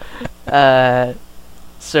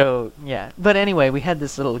 So yeah, but anyway, we had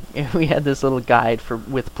this little guide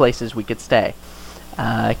with places we could stay,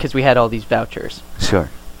 because we had all these vouchers, Sure.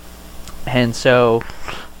 and so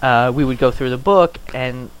we would go through the book,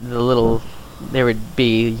 and there would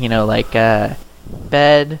be like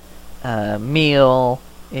bed, meal,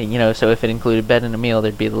 so if it included bed and a meal,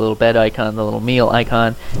 there'd be the little bed icon, the little meal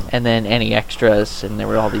icon, and then any extras, and there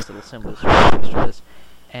were all these little symbols for extras,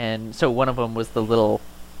 and so one of them was the little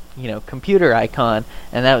computer icon,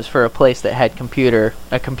 and that was for a place that had a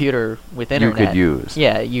computer with internet. You could use.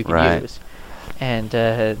 Yeah, you could use. And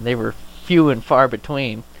they were few and far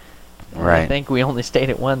between. Right. I think we only stayed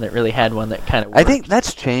at one that really had one that kind of worked. I think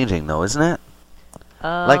that's changing, though, isn't it?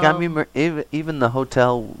 Like I mean, even the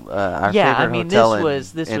hotel, our Yeah, I favorite mean, hotel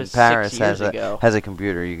this in was Paris 6 years has ago. has a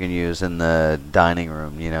computer you can use in the dining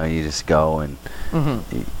room. You know, you just go and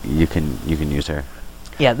you can use her.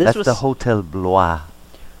 Yeah, this That's was the Hotel Blois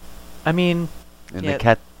I mean, in yeah.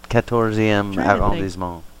 the 14e I'm trying to think.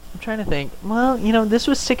 arrondissement. I'm trying to think. Well, this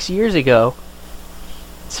was 6 years ago.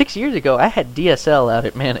 6 years ago, I had DSL out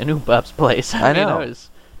at Man and Oopop's place. I mean, know.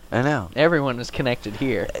 I know. everyone was connected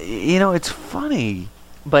here. You know, it's funny.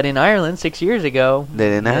 But in Ireland, 6 years ago, They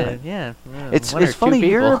didn't have it. Yeah, It's one or two funny. people.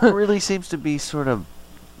 Europe really seems to be sort of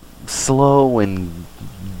slow and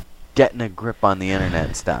getting a grip on the internet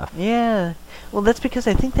and stuff. Yeah. Well, that's because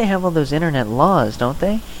I think they have all those internet laws, don't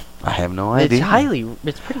they? I have no idea. It's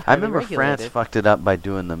pretty highly I remember France regulated. fucked it up by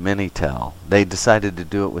doing the Minitel. They decided to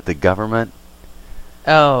do it with the government,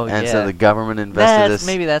 Oh, and yeah. so the government invested.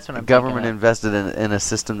 Maybe that's what I'm The government thinking invested in a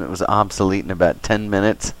system that was obsolete in about 10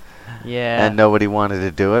 minutes, of. Yeah. and nobody wanted to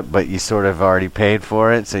do it, but you sort of already paid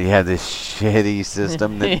for it, so you had this shitty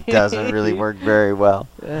system that doesn't really work very well.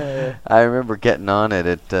 I remember getting on it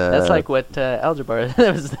at. That's like what Algebra.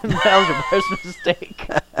 That was Algebra's mistake.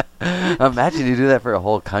 Imagine you do that for a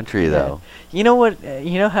whole country, though. You know what?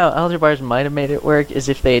 You know how Algebras might have made it work is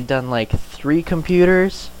if they had done like 3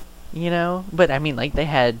 computers, But I mean, like they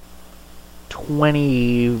had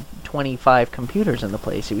 25 computers in the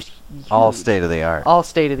place. It was huge. All state of the art. All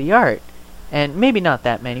state of the art, and maybe not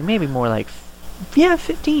that many. Maybe more like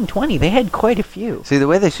 15, 20. They had quite a few. See, the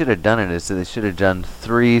way they should have done it is that they should have done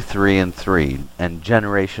 3, 3, and 3, and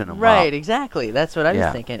generation them Right, up. exactly. That's what I was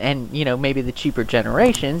Yeah. thinking. And maybe the cheaper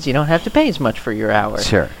generations, you don't have to pay as much for your hour.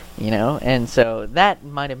 Sure. And so that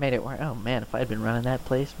might have made it work. Oh man, if I'd been running that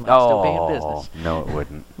place, might still be in business. No, it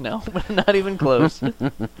wouldn't. No, not even close.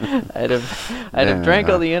 I'd have drank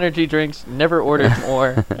all the energy drinks, never ordered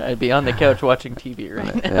more. I'd be on the couch watching TV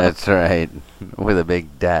right now. That's right. With a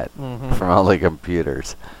big debt Mhm. from all the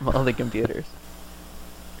computers. All the computers.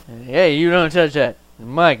 Hey, you don't touch that. It's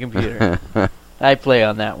my computer. I play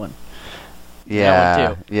on that one. Yeah,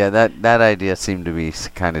 one, too. yeah. That idea seemed to be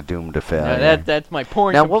kind of doomed to No, failure. that's my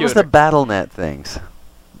porn Now, computer. what was the BattleNet things?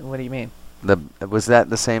 What do you mean? Was that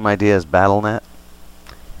the same idea as BattleNet?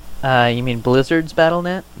 You mean Blizzard's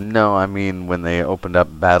BattleNet? No, I mean when they opened up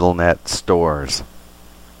BattleNet stores.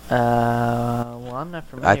 Well, I'm not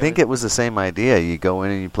familiar. I think with it was the same idea. You go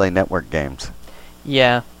in and you play network games.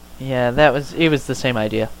 Yeah, it was the same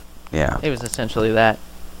idea. Yeah. It was essentially that.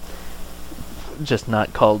 Just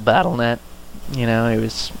not called BattleNet. It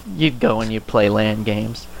was you'd go and you'd play LAN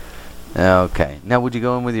games. Okay. Now, would you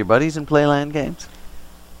go in with your buddies and play LAN games?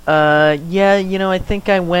 Yeah, I think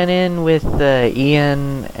I went in with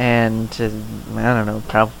Ian and I don't know,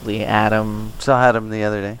 probably Adam. Saw Adam the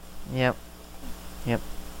other day. Yep.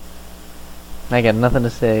 I got nothing to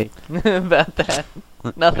say about that.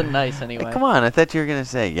 Nothing nice anyway. Hey, come on, I thought you were gonna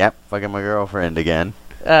say, "Yep, fucking my girlfriend again."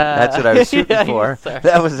 That's what I was shooting yeah, for. sorry.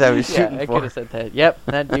 That was what I was shooting I for. could have said that. Yep,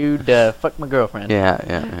 that dude fucked my girlfriend. Yeah.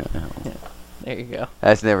 There you go.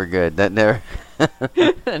 That's never good. That never.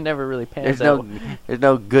 That never really pans out. There's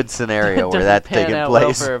no good scenario where Doesn't that's pan taking out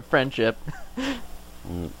place. well for a friendship.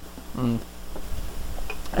 Mm.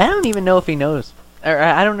 I don't even know if he knows. Or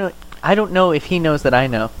I don't know. I don't know if he knows that I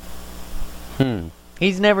know.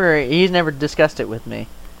 He's never discussed it with me.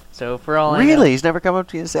 So for all I know, Really? He's never come up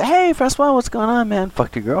to you and say, "Hey, Francois, what's going on, man?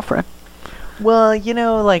 Fucked your girlfriend." well,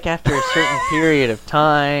 like after a certain period of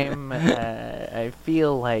time, I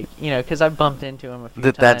feel like because I've bumped into him a few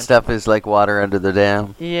times. That stuff is like water under the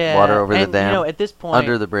dam. Yeah, Water over the and, dam. at this point,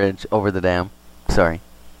 Under the bridge, over the dam. Sorry.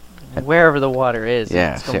 wherever the water is,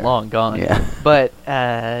 Yeah, it's sure. long gone. Yeah. But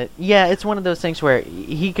it's one of those things where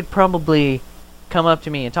he could probably come up to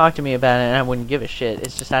me and talk to me about it, and I wouldn't give a shit.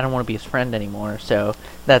 It's just I don't want to be his friend anymore. So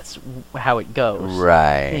that's how it goes.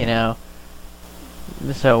 Right.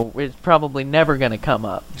 So it's probably never going to come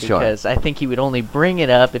up Sure. because I think he would only bring it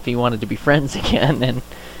up if he wanted to be friends again, and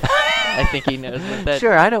I think he knows that.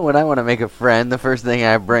 Sure, I know when I want to make a friend, the first thing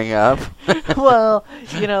I bring up. Well,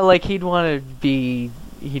 like he'd want to be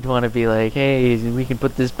like, hey, we can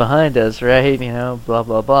put this behind us, right? Blah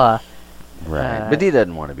blah blah. Right. But he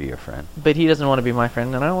doesn't want to be your friend. But he doesn't want to be my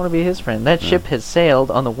friend, and I don't want to be his friend. That ship has sailed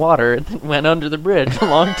on the water that went under the bridge a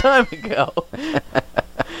long time ago.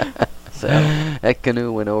 So That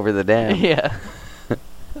canoe went over the dam. yeah,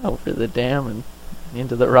 over the dam and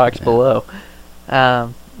into the rocks below.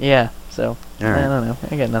 Yeah. So All I right. don't know.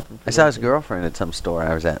 I got nothing. For I saw that. his girlfriend at some store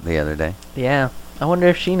I was at the other day. Yeah. I wonder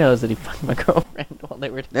if she knows that he fucked my girlfriend while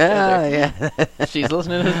they were together. Yeah. She's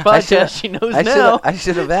listening to this I shoulda- podcast. She knows now. I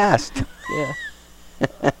should have asked. Yeah.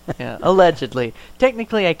 Yeah. Allegedly.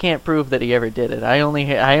 Technically, I can't prove that he ever did it. I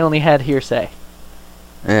only had hearsay.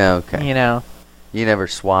 Yeah, okay. You know, You never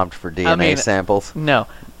swabbed for DNA mean, samples? no,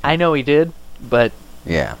 I know he did, but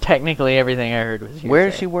Yeah. technically everything I heard was hearsay. Where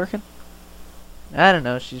is she working? I don't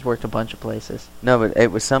know. She's worked a bunch of places. No, but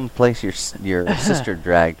it was some place your sister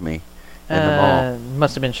dragged me in the mall.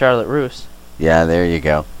 Must have been Charlotte Roos. Yeah, there you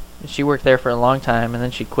go. She worked there for a long time, and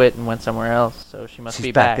then she quit and went somewhere else. So she must She's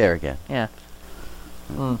be back there again. Yeah.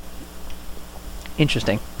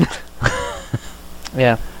 Interesting.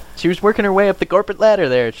 Yeah. She was working her way up the corporate ladder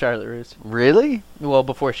there at Charlotte Roos. Really? Well,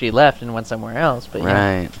 before she left and went somewhere else. But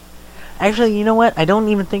yeah. Right. Actually, you know what? I don't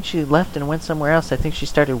even think she left and went somewhere else. I think she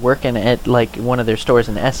started working at like one of their stores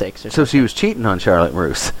in Essex. Or So she was cheating on Charlotte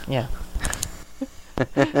Roos. Yeah.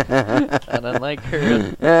 And unlike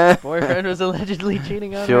her boyfriend was allegedly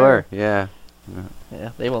cheating on her. Sure, yeah.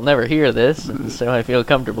 Yeah, they will never hear this, so I feel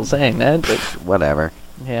comfortable saying that. But Whatever.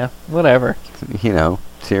 yeah, whatever. You know,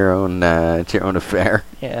 it's your own affair.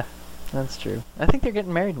 Yeah, that's true. I think they're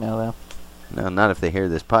getting married now, though. No, not if they hear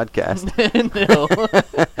this podcast. No.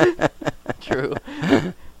 True.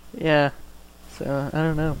 Yeah. So, I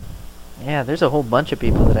don't know. Yeah, there's a whole bunch of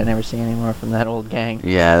people that I never see anymore from that old gang.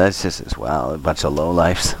 Yeah, that's just as well. A bunch of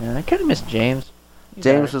lowlifes. Yeah, I kind of miss James. He's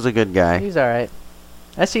James alright. was a good guy. He's alright.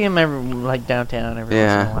 I see him like downtown every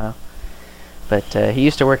Yeah. once in a while. But he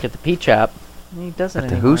used to work at the Peach Shop. He doesn't At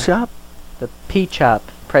the anymore. who shop? The Peach Shop.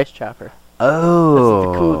 Price Chopper. Oh. That's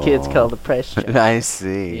what the cool kids call the Price Chopper. I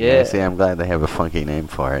see. Yeah. I see. I'm glad they have a funky name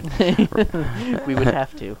for it. We would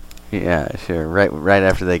have to. Yeah, sure. Right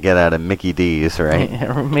after they get out of Mickey D's, right?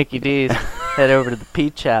 Mickey D's. Head over to the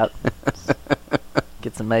Peach Shop.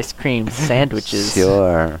 Get some ice cream sandwiches.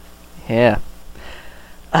 Sure. Yeah.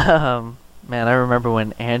 Man, I remember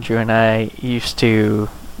when Andrew and I used to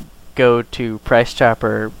go to Price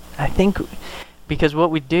Chopper. I think because what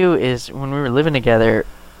we'd do is when we were living together,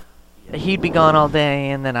 he'd be gone all day,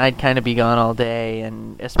 and then I'd kind of be gone all day,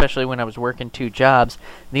 and especially when I was working 2 jobs,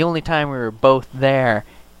 the only time we were both there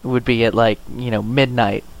would be at like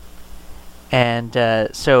midnight, and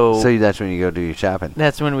so that's when you go do your shopping.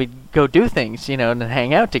 that's when we'd go do things, and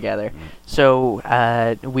hang out together. So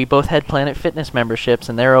we both had Planet Fitness memberships,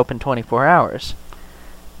 and they're open 24 hours.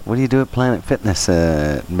 What do you do at Planet Fitness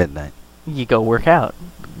at midnight? You go work out,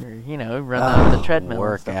 or run on the treadmill and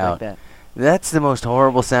work stuff out. like that. That's the most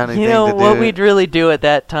horrible sounding You thing know to do. what we'd really do at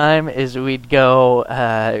that time is we'd go.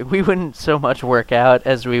 We wouldn't so much work out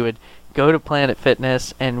as we would go to Planet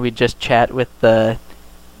Fitness and we'd just chat with the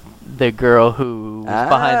girl who was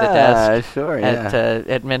behind the desk Sure, yeah.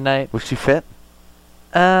 at midnight. Was she fit?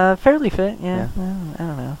 Fairly fit, yeah. Well, I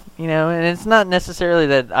don't know. And it's not necessarily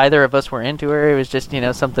that either of us were into her. It was just,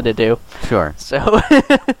 something to do. Sure. So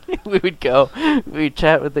we would go, we'd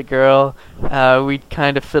chat with the girl, we'd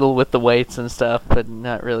kind of fiddle with the weights and stuff, but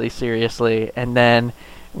not really seriously. And then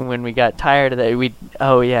when we got tired of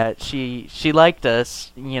that, she liked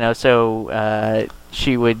us, so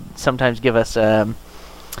she would sometimes give us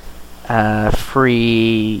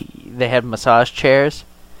free, they had massage chairs,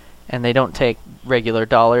 and they don't take regular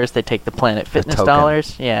dollars, they take the Planet Fitness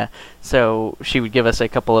dollars. Yeah. So she would give us a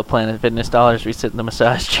couple of Planet Fitness dollars, we'd sit in the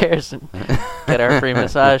massage chairs and get our free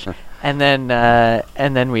massage, and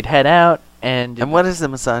then we'd head out. And what is the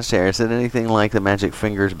massage chair? Is it anything like the Magic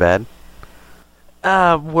Fingers bed?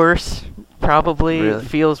 Worse, probably. Really?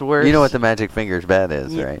 Feels worse. You know what the Magic Fingers bed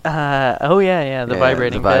is, right? Oh yeah, the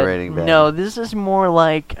vibrating bed. vibrating bed. No, this is more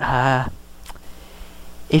like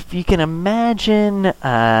if you can imagine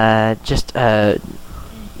just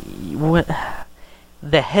what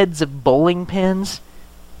the heads of bowling pins.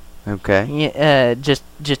 Okay. Yeah, just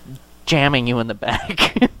jamming you in the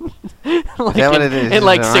back. Like that what it is? in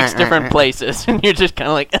like 6 different places, and you're just kind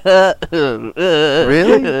of like,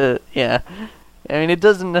 Really? Yeah. I mean, it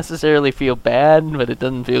doesn't necessarily feel bad, but it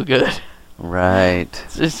doesn't feel good. Right.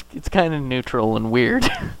 It's kind of neutral and weird.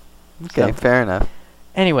 Okay, fair enough.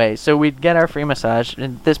 Anyway, so we'd get our free massage.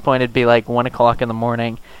 At this point, it'd be like 1 o'clock in the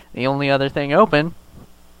morning. The only other thing open,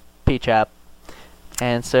 Peach Shop.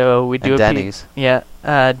 And so we'd do And a Denny's.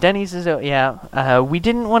 Denny's is we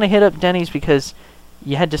didn't want to hit up Denny's because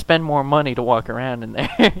you had to spend more money to walk around in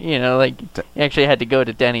there. You actually had to go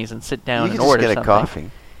to Denny's and sit down You and could order just get something. a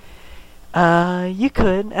coffee. You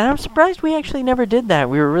could, and I'm surprised we actually never did that.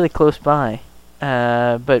 We were really close by,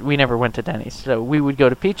 but we never went to Denny's. So we would go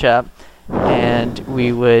to Peach Shop, and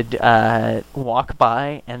we would walk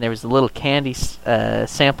by, and there was a little candy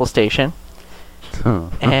sample station,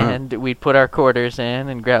 and we'd put our quarters in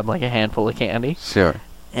and grab like a handful of candy. Sure.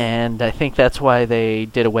 And I think that's why they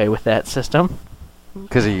did away with that system.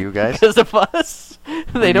 Because of you guys? Because of us.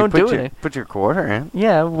 They don't do it. Put your quarter in.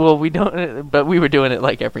 Yeah, well, we don't, but we were doing it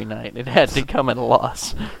like every night. It had to come at a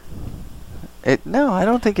loss. No, I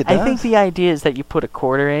don't think it does. I think the idea is that you put a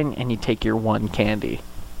quarter in and you take your one candy,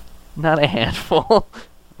 not a handful.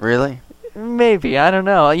 Really? Maybe, I don't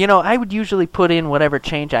know. I would usually put in whatever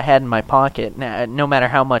change I had in my pocket, no matter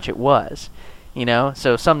how much it was.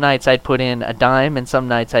 So some nights I'd put in a dime, and some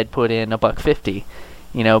nights I'd put in $1.50.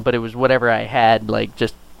 But it was whatever I had. Like,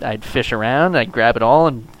 just I'd fish around, I'd grab it all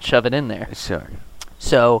and shove it in there. Sure.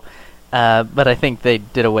 So, but I think they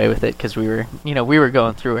did away with it because we were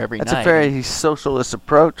going through every night. That's a very socialist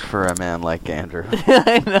approach for a man like Andrew.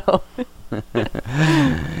 I know.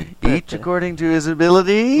 Each according to his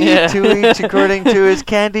ability, Yeah. to each according to his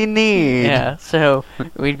candy need. Yeah, so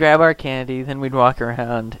we'd grab our candy, then we'd walk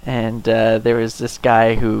around, and there was this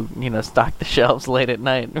guy who, stocked the shelves late at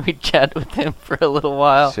night, and we'd chat with him for a little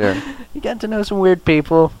while. Sure. You got to know some weird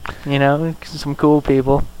people, some cool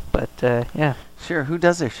people, but yeah. Sure, who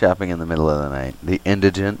does their shopping in the middle of the night? The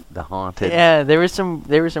indigent, the haunted. Yeah, there were some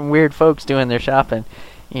weird folks doing their shopping.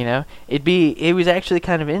 It was actually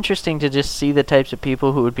kind of interesting to just see the types of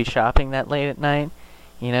people who would be shopping that late at night.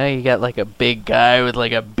 You got like a big guy with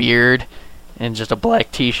like a beard and just a black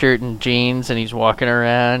t-shirt and jeans, and he's walking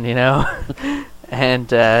around, and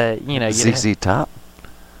ZZ Top.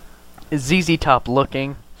 ZZ Top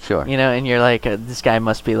looking, Sure. and you're like, this guy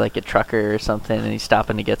must be like a trucker or something, and he's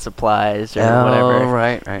stopping to get supplies or Oh, whatever.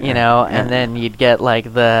 right. And Yeah. then you'd get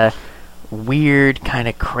like the weird kind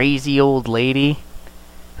of crazy old lady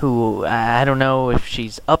who I don't know if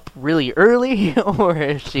she's up really early or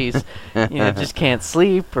if she's just can't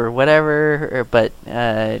sleep or whatever, but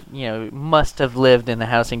must have lived in the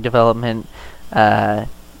housing development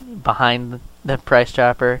behind the Price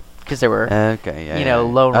Chopper, because there were Okay, yeah.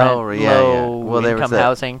 low rent, Well, there was income that-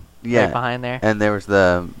 housing yeah. right behind there. And there was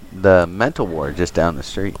the mental ward just down the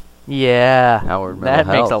street. Yeah, Howard that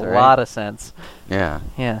Mental makes a Health, right? lot of sense. Yeah.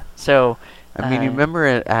 Yeah, so I mean, you remember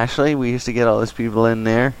at Ashley, we used to get all those people in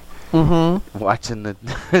there watching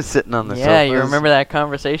sitting on the sofas. Yeah, you remember that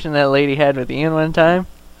conversation that lady had with Ian one time?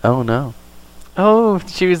 Oh, no. Oh,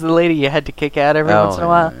 she was the lady you had to kick out every once in a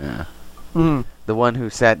while? Yeah. Mm. The one who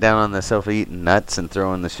sat down on the sofa eating nuts and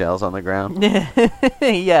throwing the shells on the ground.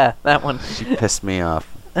 Yeah, that one. She pissed me off.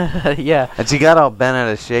 Yeah. And she got all bent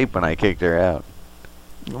out of shape when I kicked her out.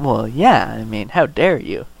 Well, yeah, I mean, how dare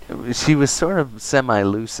you? She was sort of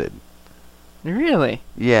semi-lucid. Really?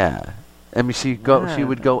 Yeah. I mean, she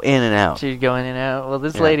would go in and out. She'd go in and out. Well,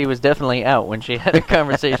 this Yeah. lady was definitely out when she had a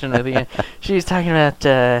conversation with Ian. She was talking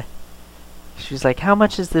about, she was like, how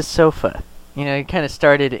much is this sofa? It kind of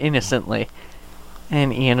started innocently.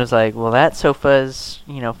 And Ian was like, well, that sofa's,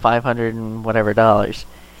 $500 and whatever dollars.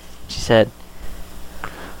 She said,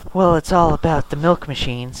 well, it's all about the milk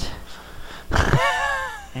machines.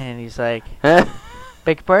 And he's like, beg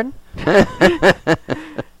your pardon?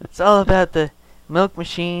 It's all about the milk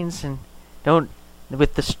machines, and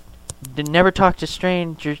never talk to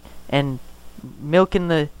strangers, and milk in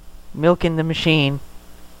the machine.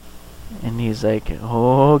 And he's like,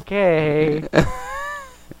 okay.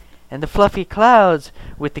 And the fluffy clouds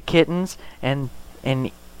with the kittens and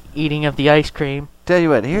eating of the ice cream. Tell you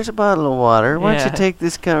what, here's a bottle of water. Why don't Yeah. you take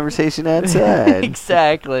this conversation outside?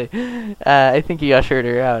 Exactly. I think he ushered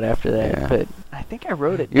her out after that, Yeah. but I think I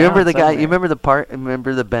wrote it You remember down the guy? somewhere. You remember the park?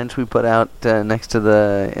 Remember the bench we put out next to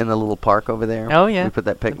in the little park over there? Oh, yeah. We put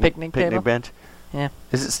that The picnic table? bench. Yeah.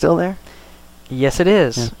 Is it still there? Yes, it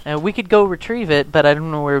is. We could go retrieve it, but I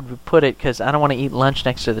don't know where we put it because I don't want to eat lunch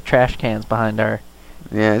next to the trash cans behind our...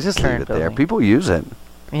 Yeah, just leave Current it there. building. People use it.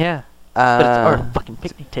 Yeah, but it's our fucking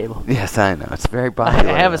picnic table. Yes, I know. It's very I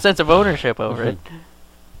popular. have a sense of ownership over it.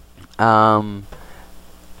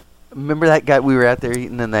 Remember that guy we were out there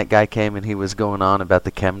eating, and that guy came and he was going on about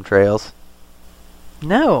the chemtrails?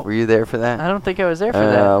 No, Were you there for that? I don't think I was there for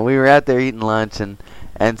that. We were out there eating lunch, and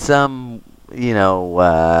some,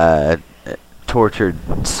 tortured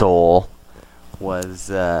soul was,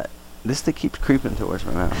 this thing keeps creeping towards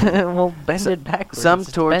my mouth. Well, bend it backwards. Some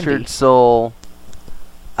It's tortured bendy. soul,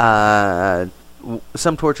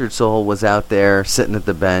 some tortured soul was out there sitting at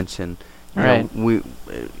the bench, and you Right.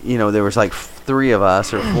 know, there was like 3 of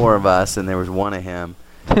us or 4 of us, and there was one of him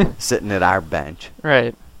sitting at our bench,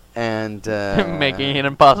 Right. and Making it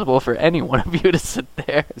impossible for any one of you to sit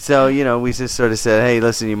there. So, we just sort of said, hey,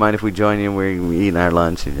 listen, you mind if we join you? We're eating our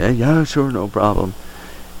lunch. And, yeah, sure, no problem.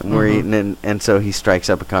 And we're Mhm. eating, and so he strikes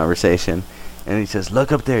up a conversation, and he says,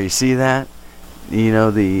 look up there, you see that?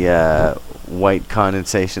 The white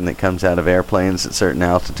condensation that comes out of airplanes at certain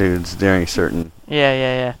altitudes during certain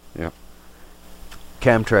Yeah.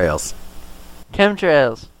 chemtrails.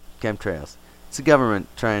 Chemtrails. It's the government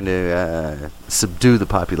trying to subdue the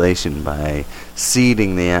population by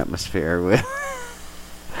seeding the atmosphere with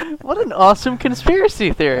What an awesome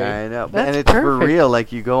conspiracy theory. I know. That's and it's for perfect. real.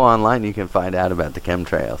 Like, you go online, you can find out about the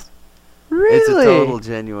chemtrails. Really? It's a total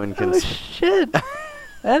genuine Oh, shit.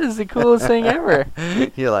 That is the coolest thing ever.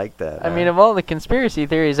 You like that? I huh? mean, of all the conspiracy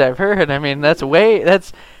theories I've heard, I mean, that's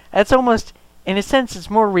almost, in a sense, it's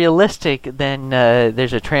more realistic than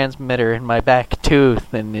there's a transmitter in my back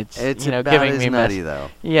tooth, and it's about giving as me nutty, though.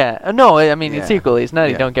 Yeah, no, I mean it's Yeah. equally as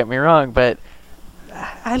nutty. Yeah. Don't get me wrong, but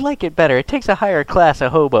I like it better. It takes a higher class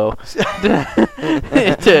of hobo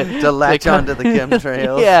To latch onto the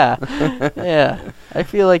chemtrails. Yeah. I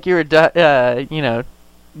feel like you're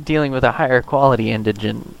dealing with a higher quality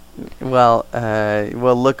indigent. Well,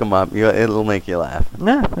 look them up. It'll make you laugh.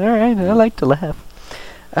 No, all right. I like to laugh.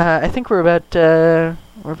 I think we're about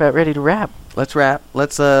ready to wrap. Let's wrap.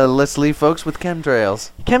 Let's leave folks with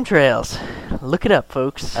chemtrails. Chemtrails. Look it up,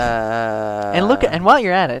 folks. And while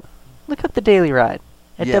you're at it, look up the Daily Ride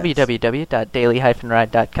at Yes.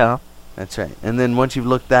 www.daily-ride.com. That's right. And then once you've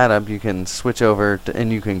looked that up, you can switch over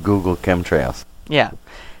and you can Google chemtrails. Yeah,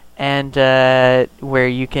 and where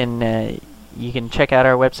you can check out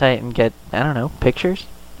our website and get, I don't know, pictures.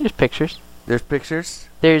 There's pictures. There's pictures.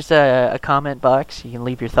 There's a comment box. You can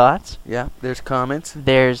leave your thoughts. Yeah. There's comments.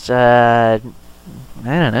 There's I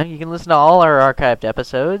don't know. You can listen to all our archived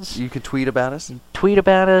episodes. You can tweet about us. Tweet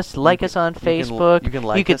about us. Like can- us on you can l- Facebook. you can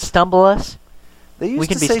like You could us. stumble us. They used We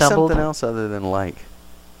can to be say stumbled. something else other than like.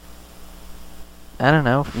 I don't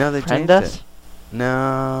know. No, they friend changed us. it.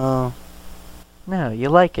 No. No, you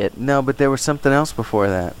like it. No, but there was something else before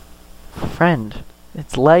that. Friend.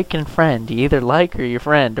 It's like and friend. You either like or you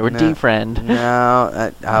friend or No. defriend.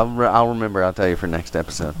 No, I'll remember. I'll tell you for next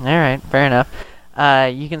episode. All right, fair enough.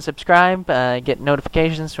 You can subscribe, get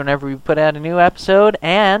notifications whenever we put out a new episode,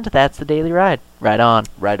 and that's the Daily Ride. Right on.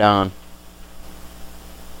 Right on.